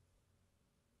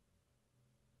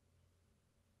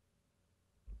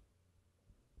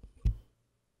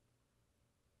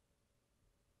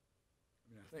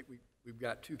 I think we've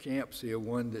got 2 camps here.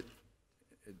 One that,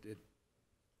 I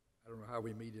don't know how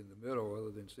we meet in the middle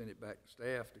other than send it back to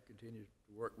staff to continue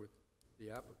to work with the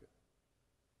applicant.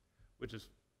 Which is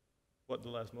what the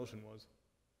last motion was.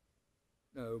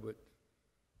 No, but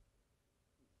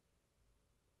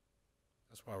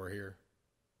That's why we're here.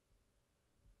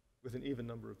 With an even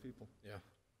number of people. Yeah.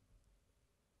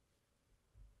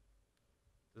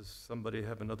 Does somebody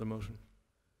have another motion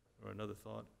or another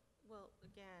thought? Well,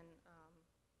 again,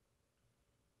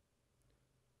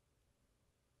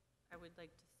 I would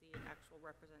like to see an actual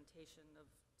representation of,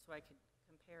 so I could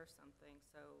compare something.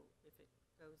 So if it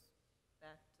goes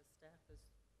back to staff as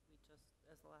we just,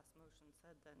 as the last motion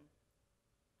said, then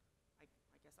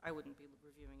I guess I wouldn't be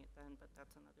reviewing it then, but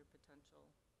that's another potential,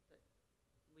 that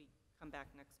we come back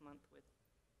next month with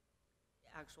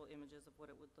actual images of what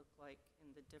it would look like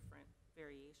in the different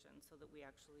variations so that we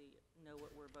actually know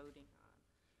what we're voting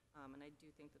on. And I do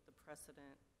think that the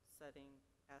precedent-setting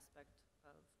aspect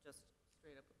of just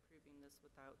straight up approving this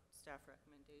without staff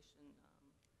recommendation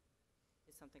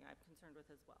is something I'm concerned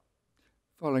with as well.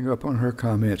 Following up on her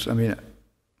comments, I mean,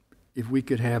 if we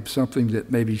could have something that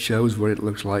maybe shows what it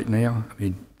looks like now. I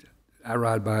mean, I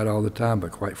ride by it all the time,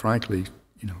 but quite frankly,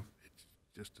 you know, it's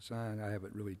just a sign. I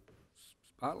haven't really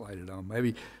spotlighted on. Maybe,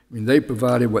 I mean, they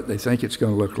provided what they think it's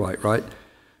going to look like, right?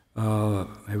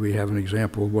 Maybe we have an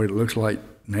example of what it looks like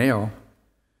now,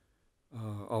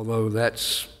 although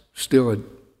that's still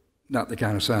not the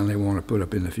kind of sign they want to put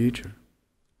up in the future.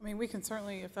 I mean, we can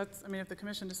certainly, if that's, I mean, if the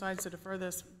commission decides to defer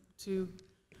this to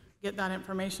get that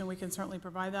information, we can certainly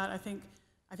provide that. I think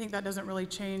that doesn't really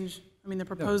change. I mean, the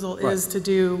proposal right. is to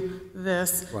do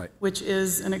this, right. which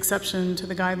is an exception to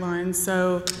the guidelines.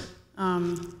 So,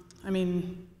 I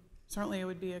mean, certainly it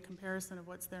would be a comparison of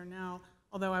what's there now,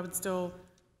 although I would still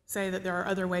say that there are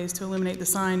other ways to illuminate the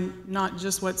sign, not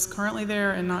just what's currently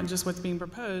there and not just what's being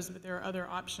proposed, but there are other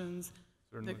options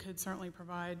that could certainly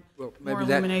provide more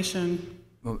illumination.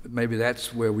 Well, maybe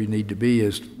that's where we need to be,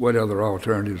 is what other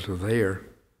alternatives are there?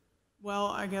 Well,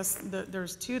 I guess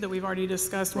there's two that we've already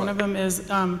discussed. One of them is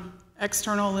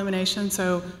external illumination,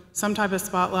 so some type of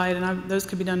spotlight, and those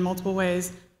could be done multiple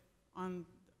ways. On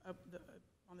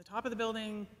the top of the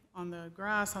building, on the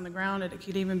grass, on the ground. It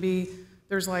could even be,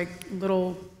 there's like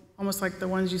little, almost like the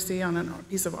ones you see on a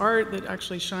piece of art that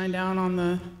actually shine down on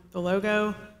the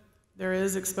logo. There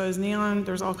is exposed neon.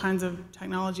 There's all kinds of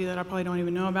technology that I probably don't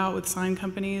even know about with sign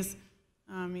companies.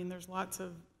 I mean, there's lots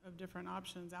of different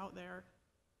options out there.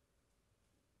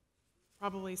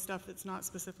 Probably stuff that's not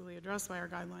specifically addressed by our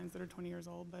guidelines that are 20 years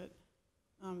old, but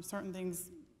certain things,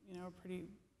 you know, are pretty,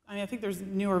 I mean, I think there's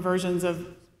newer versions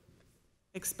of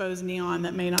exposed neon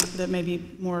that may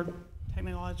be more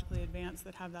technologically advanced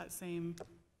that have that same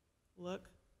look.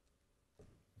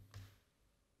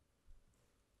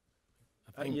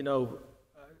 You know,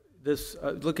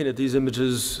 looking at these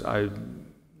images, I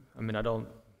mean, I don't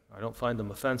find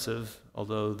them offensive,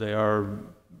 although they are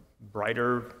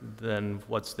brighter than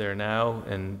what's there now,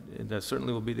 and that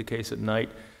certainly will be the case at night.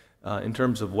 In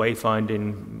terms of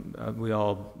wayfinding, we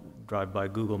all drive by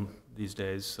Google these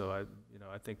days, so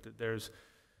I think that there's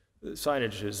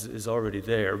signage is already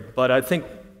there. But I think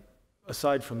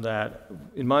aside from that,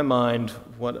 in my mind,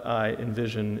 what I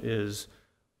envision is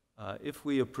if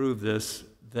we approve this,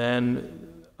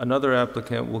 then another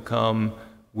applicant will come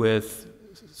with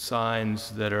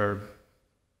signs that are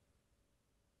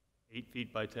 8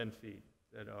 feet by 10 feet,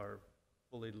 that are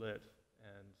fully lit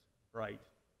and bright,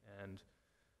 and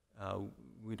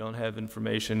we don't have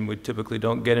information. We typically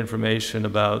don't get information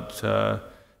about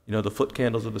the foot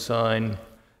candles of a sign.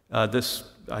 This,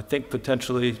 I think,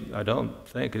 potentially, I don't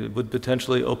think, it would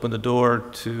potentially open the door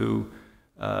to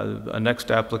a next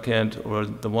applicant or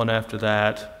the one after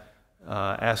that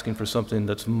asking for something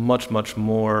that's much, much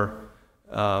more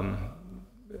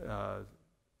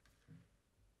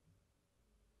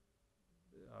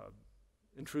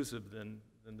intrusive than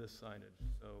this signage.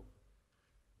 So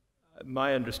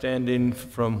my understanding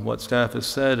from what staff has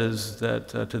said is that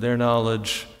to their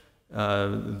knowledge,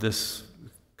 this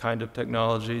kind of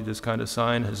technology, this kind of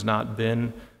sign has not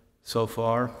been so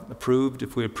far approved.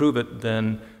 If we approve it,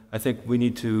 then I think we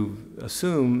need to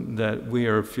assume that we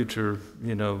or future,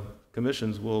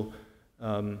 commissions will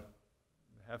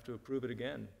have to approve it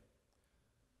again.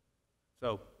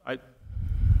 So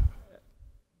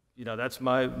that's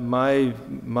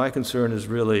my concern is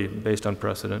really based on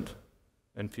precedent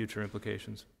and future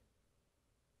implications.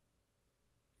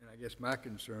 And I guess my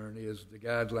concern is the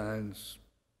guidelines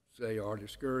say are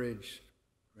discouraged.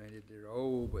 Granted, they're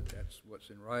old, but that's what's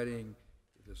in writing.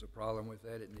 If there's a problem with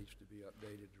that, it needs to be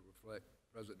updated to reflect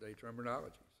present-day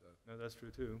terminology. So. No, that's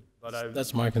true too. But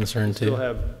that's my concern too. Still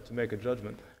have to make a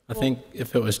judgment. I think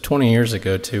if it was 20 years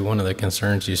ago too, one of the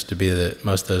concerns used to be that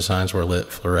most of those signs were lit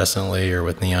fluorescently or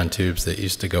with neon tubes that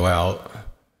used to go out.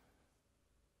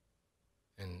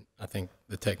 And I think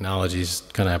the technology's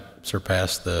kind of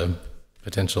surpassed the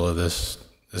potential of this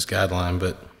guideline,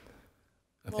 but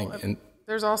I think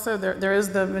there's also there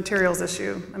is the materials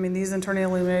issue. I mean, these internally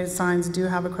illuminated signs do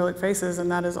have acrylic faces,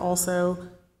 and that is also,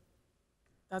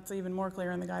 that's even more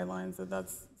clear in the guidelines that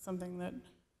that's something that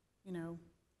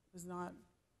is not,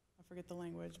 I forget the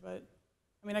language, but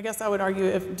I mean, I guess I would argue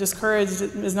if discouraged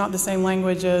is not the same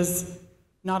language as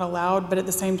not allowed, but at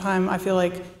the same time, I feel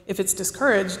like if it's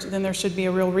discouraged, then there should be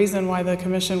a real reason why the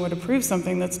commission would approve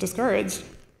something that's discouraged.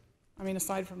 I mean,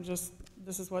 aside from just,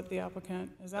 this is what the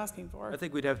applicant is asking for. I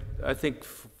think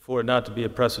for it not to be a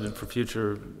precedent for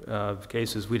future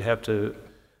cases, we'd have to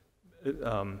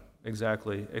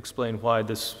exactly explain why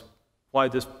this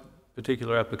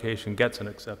particular application gets an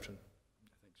exception. I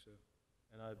think so.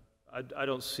 And I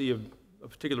don't see a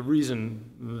particular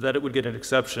reason that it would get an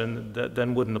exception that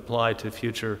then wouldn't apply to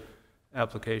future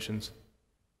applications.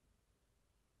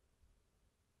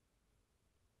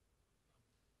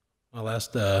 My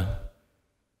last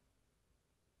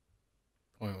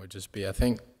point would just be, I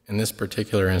think in this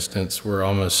particular instance, we're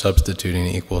almost substituting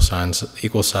equal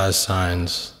size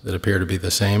signs that appear to be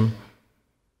the same.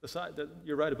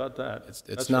 You're right about that.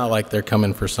 It's not like they're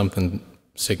coming for something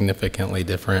significantly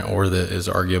different or that is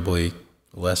arguably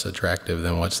less attractive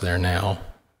than what's there now.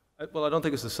 Well, I don't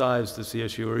think it's the size that's the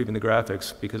issue, or even the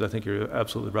graphics, because I think you're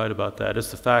absolutely right about that.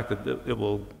 It's the fact that it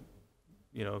will,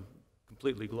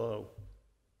 completely glow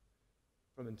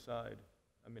from inside.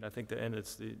 I mean, I think and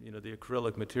it's the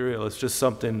acrylic material. It's just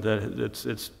something that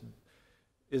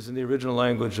is in the original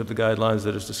language of the guidelines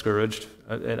that is discouraged.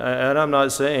 And I'm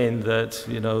not saying that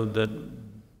that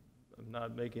I'm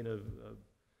not making a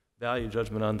value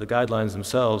judgment on the guidelines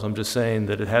themselves. I'm just saying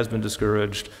that it has been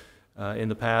discouraged. In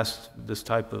the past, this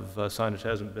type of signage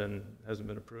hasn't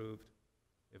been approved.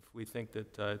 If we think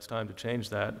that it's time to change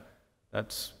that,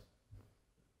 that's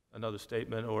another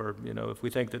statement. Or if we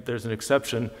think that there's an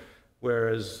exception,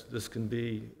 whereas this can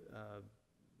be,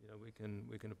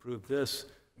 we can approve this,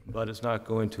 but it's not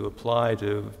going to apply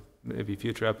to maybe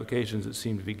future applications that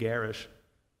seem to be garish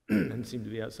and seem to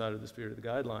be outside of the spirit of the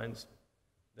guidelines,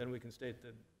 then we can state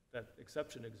that that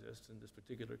exception exists in this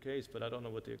particular case, but I don't know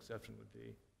what the exception would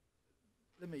be.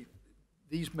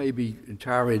 These may be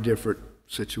entirely different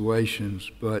situations,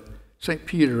 but St.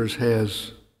 Peter's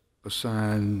has a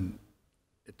sign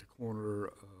at the corner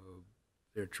of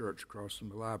their church across from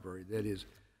the library that is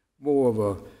more of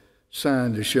a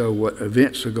sign to show what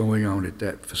events are going on at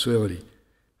that facility.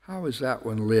 How is that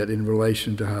one lit in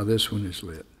relation to how this one is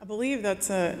lit? I believe that's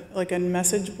like a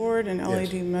message board, an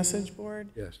LED message board.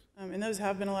 Yes. And those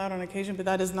have been allowed on occasion, but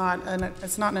that is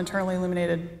it's not an internally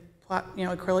illuminated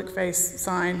acrylic face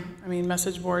sign. I mean,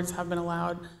 message boards have been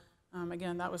allowed.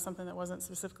 Again, that was something that wasn't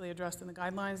specifically addressed in the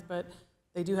guidelines, but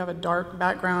they do have a dark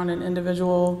background and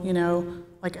individual,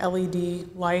 like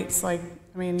LED lights.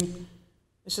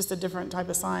 It's just a different type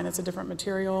of sign. It's a different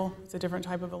material. It's a different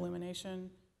type of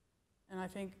illumination. And I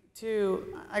think,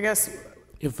 too, I guess...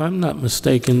 If I'm not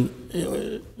mistaken,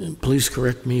 please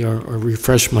correct me or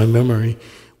refresh my memory,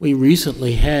 we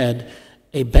recently had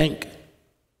a bank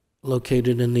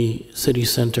located in the city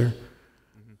center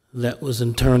that was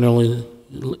internally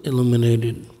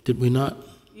illuminated, did we not?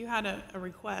 You had a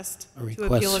request to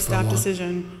request appeal a staff from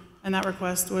decision, and that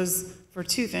request was for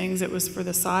two things. It was for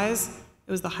the size,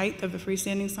 it was the height of the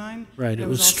freestanding sign. Right, it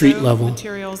was also street level.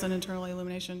 Materials and internal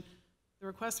illumination. The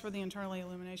request for the internal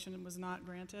illumination was not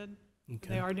granted. Okay.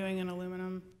 They are doing an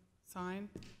aluminum sign,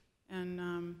 and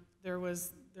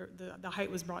the height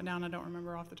was brought down. I don't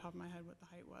remember off the top of my head what the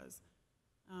height was.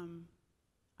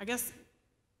 I guess,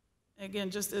 again,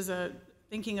 just as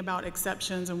thinking about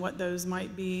exceptions and what those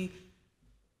might be,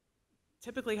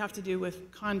 typically have to do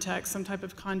with context, some type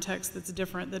of context that's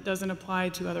different that doesn't apply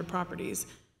to other properties.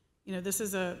 This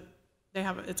is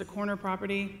it's a corner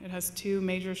property. It has two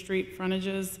major street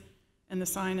frontages, and the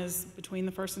sign is between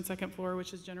the first and second floor,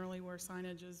 which is generally where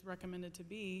signage is recommended to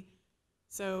be.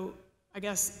 So I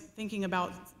guess thinking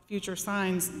about future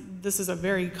signs, this is a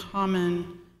very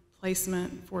common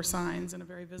placement for signs in a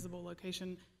very visible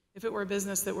location. If it were a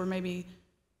business that were maybe,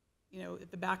 at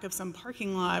the back of some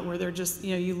parking lot where they're just,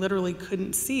 you literally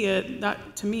couldn't see it,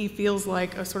 that to me feels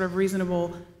like a sort of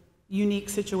reasonable, unique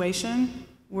situation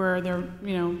where they're,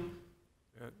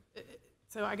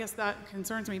 so I guess that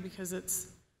concerns me because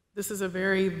this is a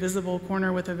very visible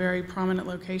corner with a very prominent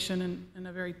location and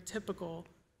a very typical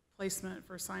placement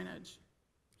for signage.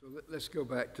 So let's go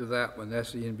back to that one.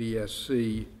 That's the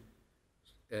NBSC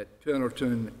at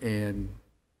Pendleton and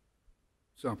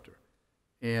Sumter.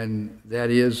 And that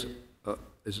is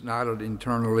not an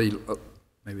internally,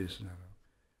 maybe it's not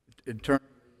internally.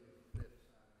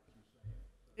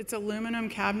 It's aluminum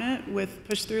cabinet with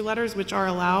push-through letters, which are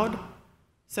allowed.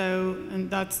 So,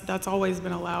 and that's always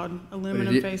been allowed,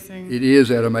 aluminum facing. It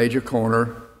is at a major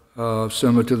corner,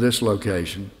 similar to this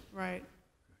location. Right.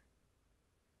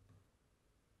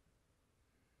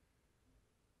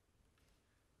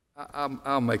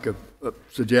 I'll make a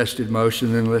suggested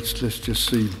motion, and let's just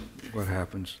see what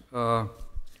happens. Can't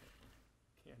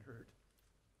hurt.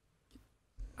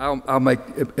 I'll make,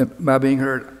 am I being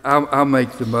heard? I'll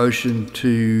make the motion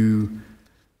to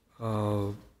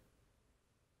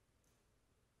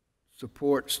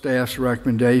support staff's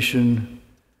recommendation,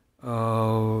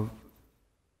 approval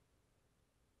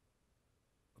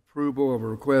of a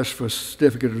request for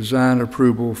certificate of design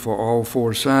approval for all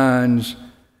 4 signs,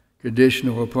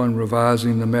 conditional upon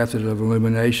revising the method of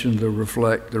illumination to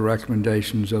reflect the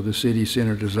recommendations of the City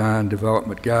Center Design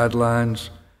Development Guidelines.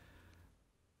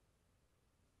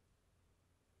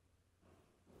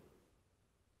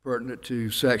 Pertinent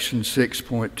to section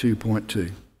 6.2.2.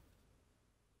 Is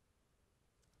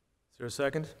there a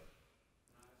second?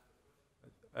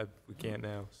 We can't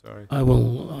now, sorry. I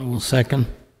will second.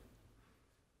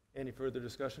 Any further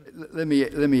discussion? Let me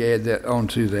add that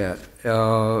onto that.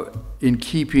 In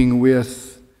keeping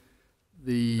with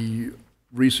the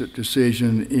recent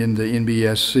decision in the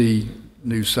NBSC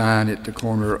new sign at the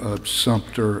corner of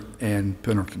Sumter and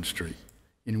Pendleton Street,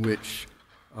 in which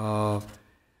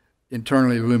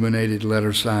internally illuminated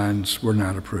letter signs were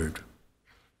not approved.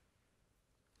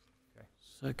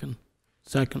 Second.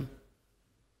 Second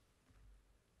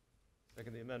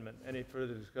the amendment. Any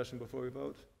further discussion before we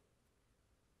vote?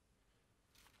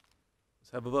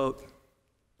 Let's have a vote.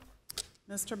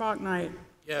 Mr. Bachnight,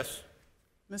 Yes.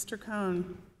 Mr.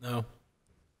 Cohn, No.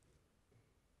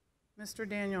 Mr.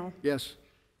 Daniel, Yes?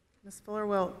 Ms.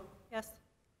 Fuller-Wilt, Yes.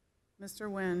 Mr.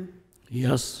 Nguyen,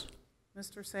 Yes.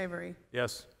 Mr. Savory.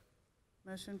 Yes.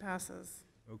 Motion passes.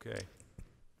 Okay.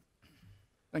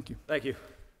 Thank you. Thank you.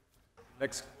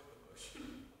 Next.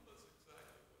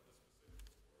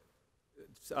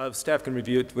 Staff can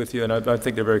review it with you, and I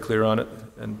think they're very clear on it,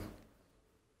 and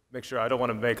make sure, I don't want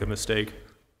to make a mistake.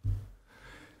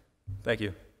 Thank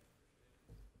you.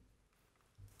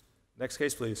 Next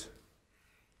case, please.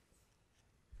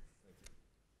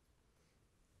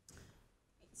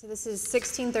 So this is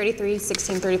 1633,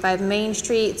 1635 Main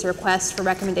Street. It's a request for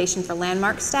recommendation for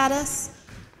landmark status.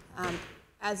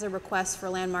 As a request for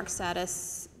landmark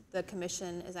status, the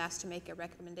commission is asked to make a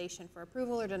recommendation for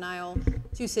approval or denial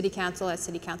to City Council, as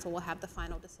City Council will have the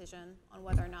final decision on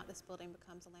whether or not this building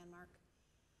becomes a landmark.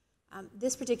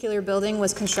 This particular building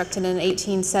was constructed in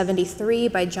 1873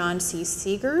 by John C.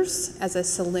 Seegers as a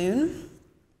saloon.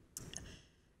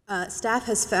 Staff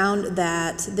has found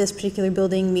that this particular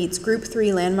building meets Group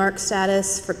 3 landmark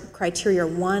status for criteria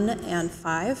 1 and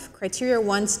 5. Criteria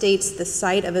 1 states the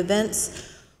site of events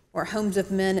or homes of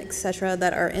men, etc.,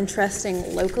 that are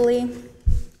interesting locally.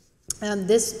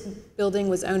 This building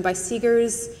was owned by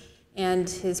Seegers and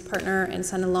his partner and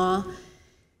son-in-law.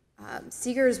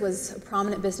 Seegers was a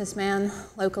prominent businessman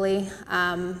locally.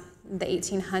 In the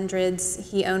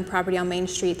 1800s, he owned property on Main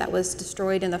Street that was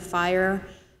destroyed in the fire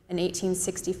in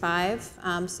 1865.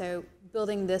 So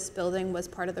building this building was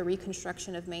part of the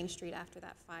reconstruction of Main Street after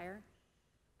that fire.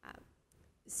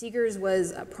 Seegers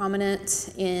was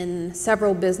prominent in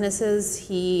several businesses.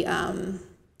 He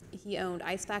owned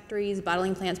ice factories,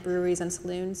 bottling plants, breweries, and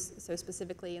saloons, so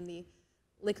specifically in the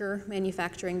liquor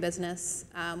manufacturing business,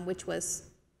 which was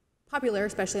popular,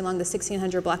 especially along the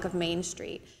 1600 block of Main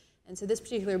Street. And so this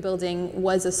particular building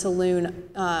was a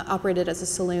saloon, operated as a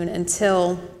saloon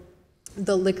until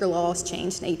the liquor laws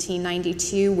changed in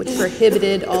 1892, which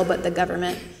prohibited all but the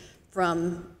government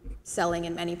from selling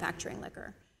and manufacturing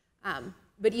liquor.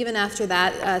 But even after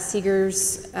that,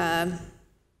 Seegers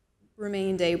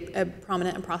remained a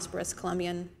prominent and prosperous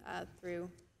Colombian through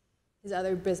his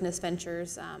other business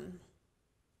ventures.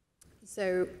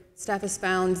 So staff has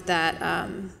found that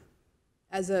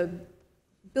as a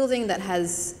building that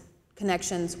has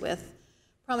connections with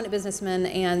prominent businessmen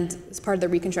and as part of the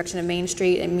reconstruction of Main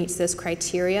Street, it meets this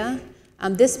criteria.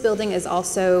 This building is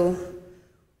also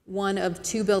one of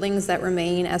 2 buildings that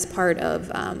remain as part of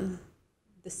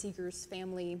the Seegers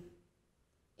family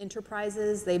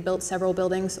enterprises. They built several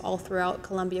buildings all throughout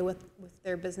Columbia with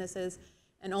their businesses,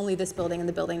 and only this building and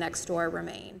the building next door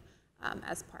remain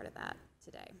as part of that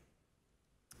today.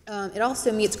 It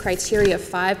also meets criteria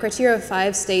 5. Criteria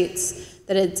 5 states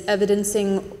that it's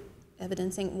evidencing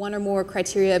 1 or more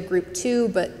criteria of group 2,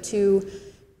 but too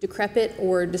decrepit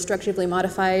or destructively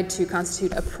modified to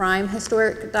constitute a prime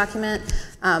historic document.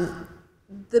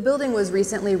 The building was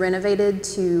recently renovated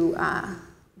to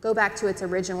go back to its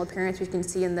original appearance, which you can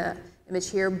see in the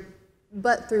image here,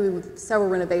 but through several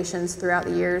renovations throughout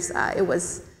the years, it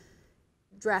was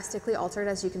drastically altered,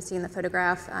 as you can see in the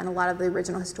photograph, and a lot of the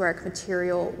original historic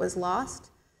material was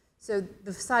lost. So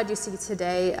the facade you see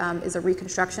today is a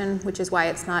reconstruction, which is why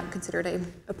it's not considered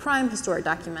a prime historic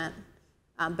document,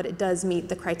 but it does meet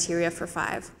the criteria for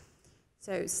 5.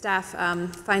 So staff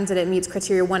finds that it meets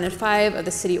criteria 1 and 5 of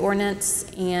the city ordinance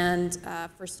and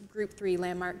for Group 3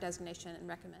 landmark designation and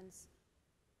recommends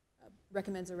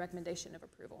a recommendation of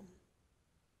approval.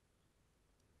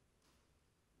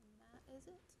 And that is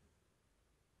it.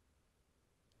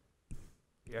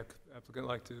 Yeah, applicant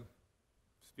like to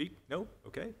speak? No?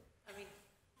 Okay. I mean,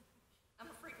 I'm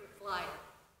a frequent flyer.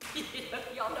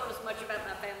 Y'all know as much about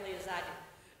my family as I do.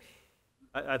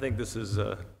 I think this is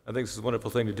a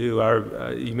wonderful thing to do.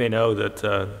 You may know that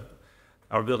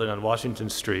our building on Washington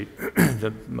Street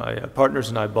that my partners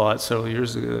and I bought several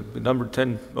years ago,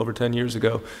 over 10 years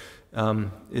ago,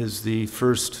 is the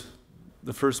first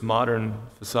modern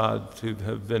facade to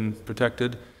have been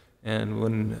protected. And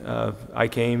when I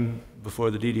came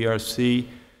before the DDRC,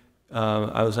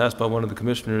 I was asked by one of the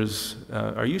commissioners,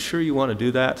 "Are you sure you want to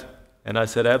do that?" And I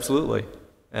said, "Absolutely."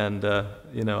 And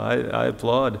I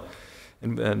applaud.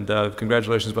 And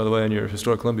congratulations, by the way, on your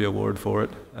Historic Columbia Award for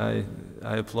it. I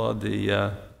applaud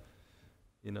the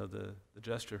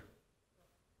gesture.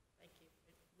 Thank you.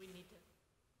 We need to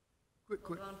Quick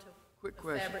hold on to quick the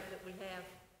question. fabric that we have.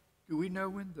 Do we know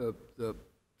when the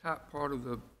top part of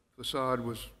the facade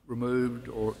was removed,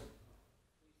 or?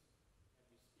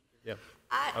 Yeah,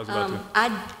 I was about to. I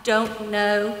don't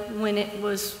know when it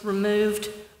was removed,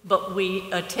 but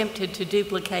we attempted to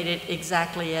duplicate it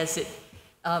exactly as it,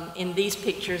 in these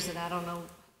pictures, and I don't know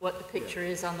what the picture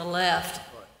is on the left,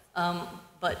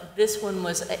 but this one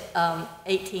was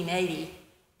 1880,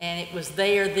 and it was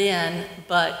there then,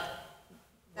 but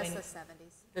That's when the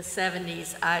 70s. the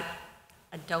 70s, I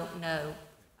don't know.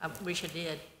 I wish I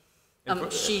did. I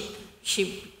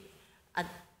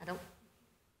don't,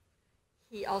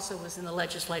 he also was in the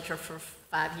legislature for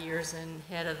 5 years and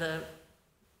head of the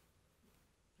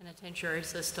penitentiary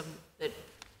system. That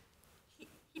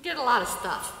he did a lot of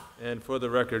stuff. And for the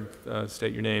record,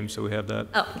 state your name so we have that.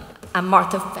 Oh, I'm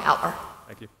Martha Fowler,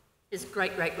 Thank you. his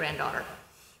great-great-granddaughter.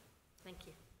 Thank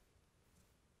you.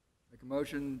 Make a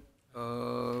motion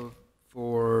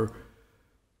for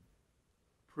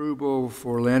approval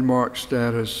for landmark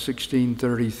status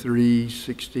 1633,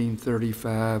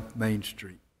 1635 Main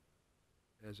Street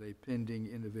as a pending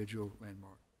individual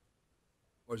landmark,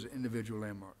 or as an individual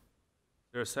landmark.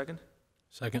 Is there a second?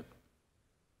 Second.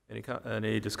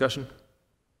 Any discussion?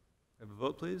 Have a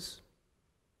vote, please.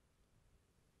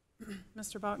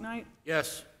 Mr. Bachnight?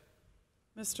 Yes.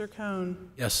 Mr.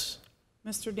 Cohn? Yes.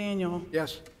 Mr. Daniel?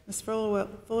 Yes. Ms.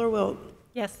 Fuller-Wilt?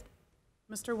 Yes.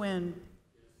 Mr. Nguyen?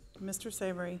 Mr.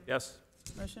 Savory? Yes.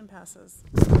 Motion passes.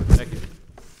 Thank you.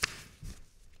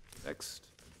 Next.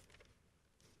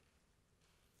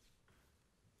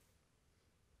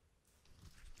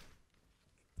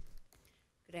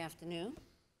 Good afternoon.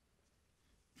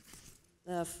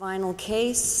 The final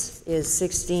case is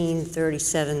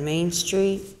 1637 Main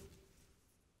Street.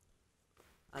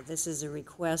 This is a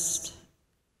request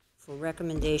for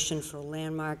recommendation for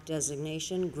landmark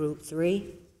designation, Group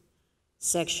 3.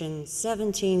 Section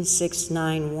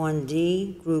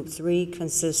 17691D, Group 3,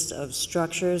 consists of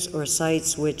structures or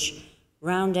sites which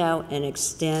round out and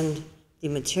extend the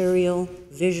material,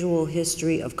 visual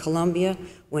history of Columbia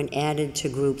when added to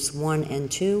Groups 1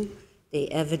 and 2. They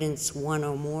evidence one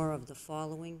or more of the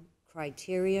following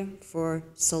criteria for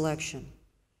selection.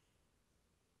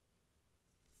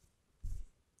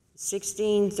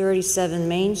 1637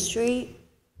 Main Street.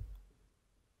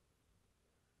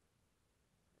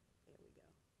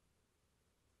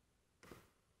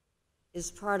 Is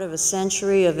part of a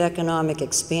century of economic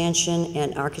expansion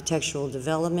and architectural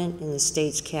development in the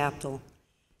state's capital.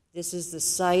 This is the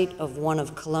site of one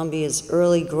of Columbia's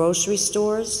early grocery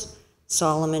stores.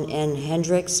 Solomon N.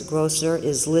 Hendricks Grocer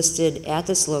is listed at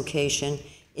this location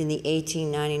in the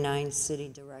 1899 city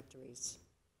directories.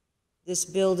 This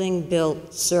building,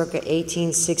 built circa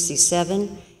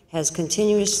 1867, has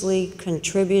continuously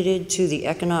contributed to the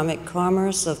economic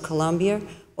commerce of Columbia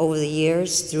over the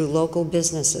years through local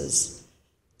businesses.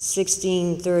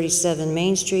 1637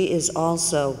 Main Street is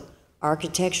also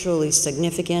architecturally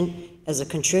significant as a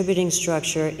contributing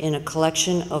structure in a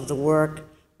collection of the work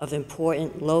of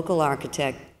important local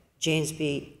architect James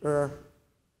B.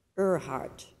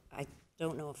 Earhart. I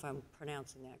don't know if I'm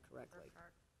pronouncing that correctly.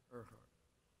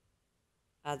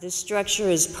 This structure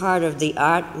is part of the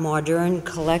Art Moderne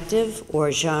collective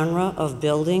or genre of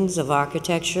buildings of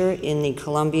architecture in the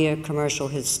Columbia Commercial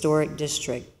Historic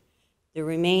District. The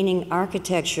remaining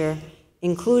architecture,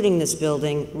 including this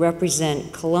building,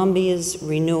 represent Columbia's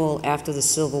renewal after the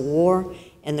Civil War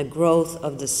and the growth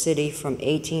of the city from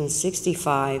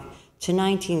 1865 to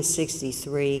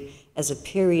 1963 as a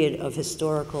period of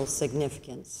historical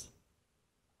significance.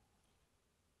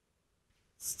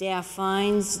 Staff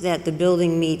finds that the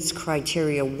building meets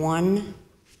criteria 1,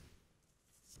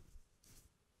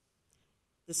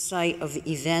 the site of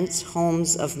events,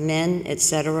 homes of men,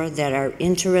 etc., that are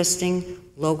interesting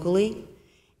locally,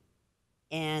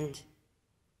 and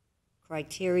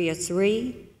criteria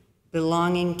 3,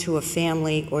 belonging to a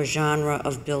family or genre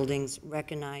of buildings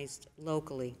recognized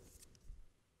locally.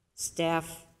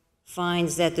 Staff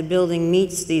finds that the building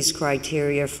meets these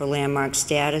criteria for landmark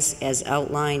status as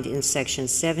outlined in section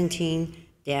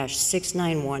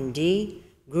 17-691D,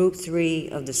 group 3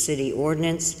 of the city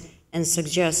ordinance, and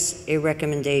suggests a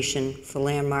recommendation for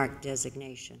landmark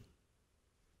designation.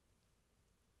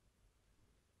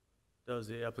 Does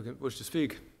the applicant wish to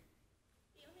speak?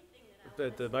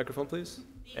 The microphone, please.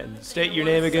 And state your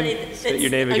name again. State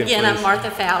your name again, please. Again, I'm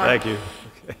Martha Fowler. Thank you.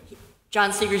 Okay.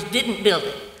 John Seegers didn't build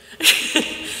it.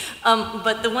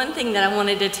 But the one thing that I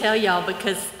wanted to tell y'all,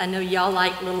 because I know y'all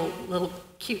like little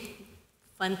cute,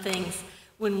 fun things,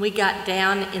 when we got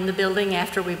down in the building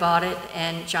after we bought it,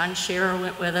 and John Scherer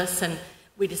went with us, and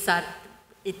we decided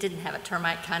it didn't have a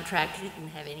termite contract, it didn't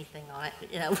have anything on it,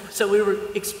 you know, so we were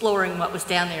exploring what was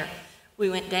down there. We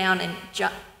went down, and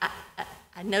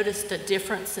I noticed a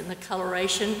difference in the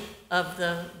coloration of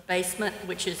the basement,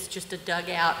 which is just a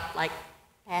dugout, like,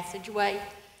 passageway.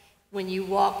 When you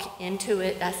walk into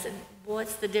it, I said,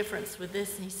 what's the difference with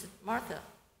this? And he said, Martha,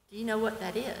 do you know what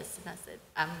that is? And I said,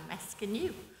 I'm asking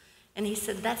you. And he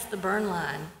said, that's the burn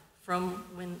line from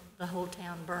when the whole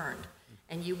town burned.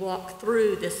 And you walk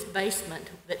through this basement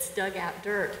that's dug out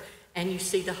dirt, and you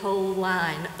see the whole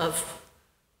line of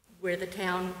where the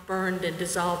town burned and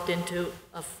dissolved into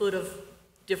a foot of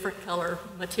different color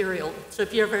material. So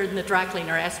if you're ever in the dry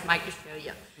cleaner, ask Mike to show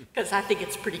you, because I think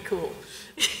it's pretty cool.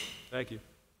 Thank you.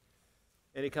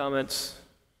 Any comments?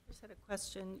 I just had a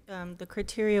question. The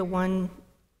criteria 1,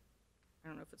 I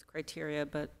don't know if it's criteria,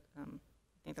 but I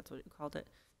think that's what you called it,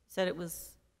 said it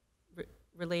was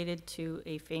related to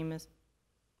a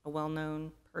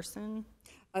well-known person.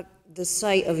 The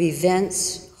site of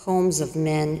events, homes of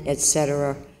men,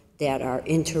 etc., that are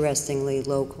interestingly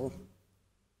local.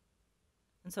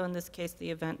 And so in this case, the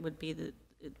event would be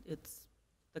it's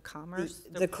the commerce,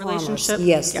 The commerce, relationship?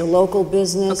 yes, Yeah. the local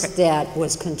business Okay. that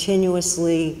was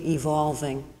continuously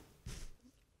evolving.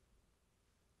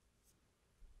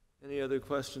 Any other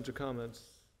questions or comments?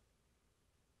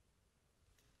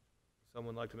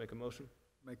 Someone like to make a motion?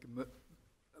 Make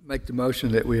the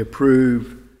motion that we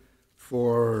approve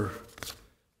for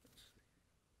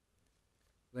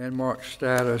landmark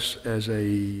status as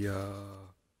a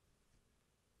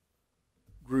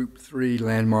Group 3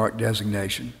 landmark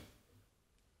designation.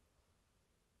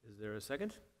 Is there a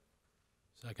second?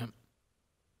 Second.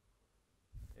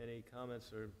 Any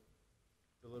comments or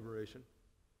deliberation?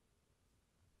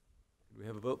 Could we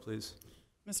have a vote, please?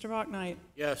 Mr. Bachnight,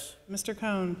 Yes. Mr.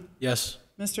 Cohn, Yes.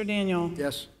 Mr. Daniel,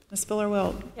 Yes. Ms.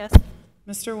 Spiller-Wilt, Yes.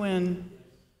 Mr. Nguyen,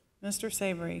 Mr.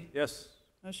 Savory. Yes.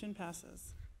 Motion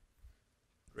passes.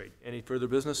 Great. Any further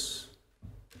business?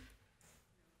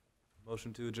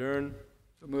 Motion to adjourn?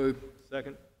 So moved.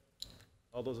 Second?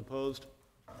 All those opposed?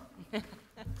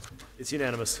 It's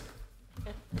unanimous.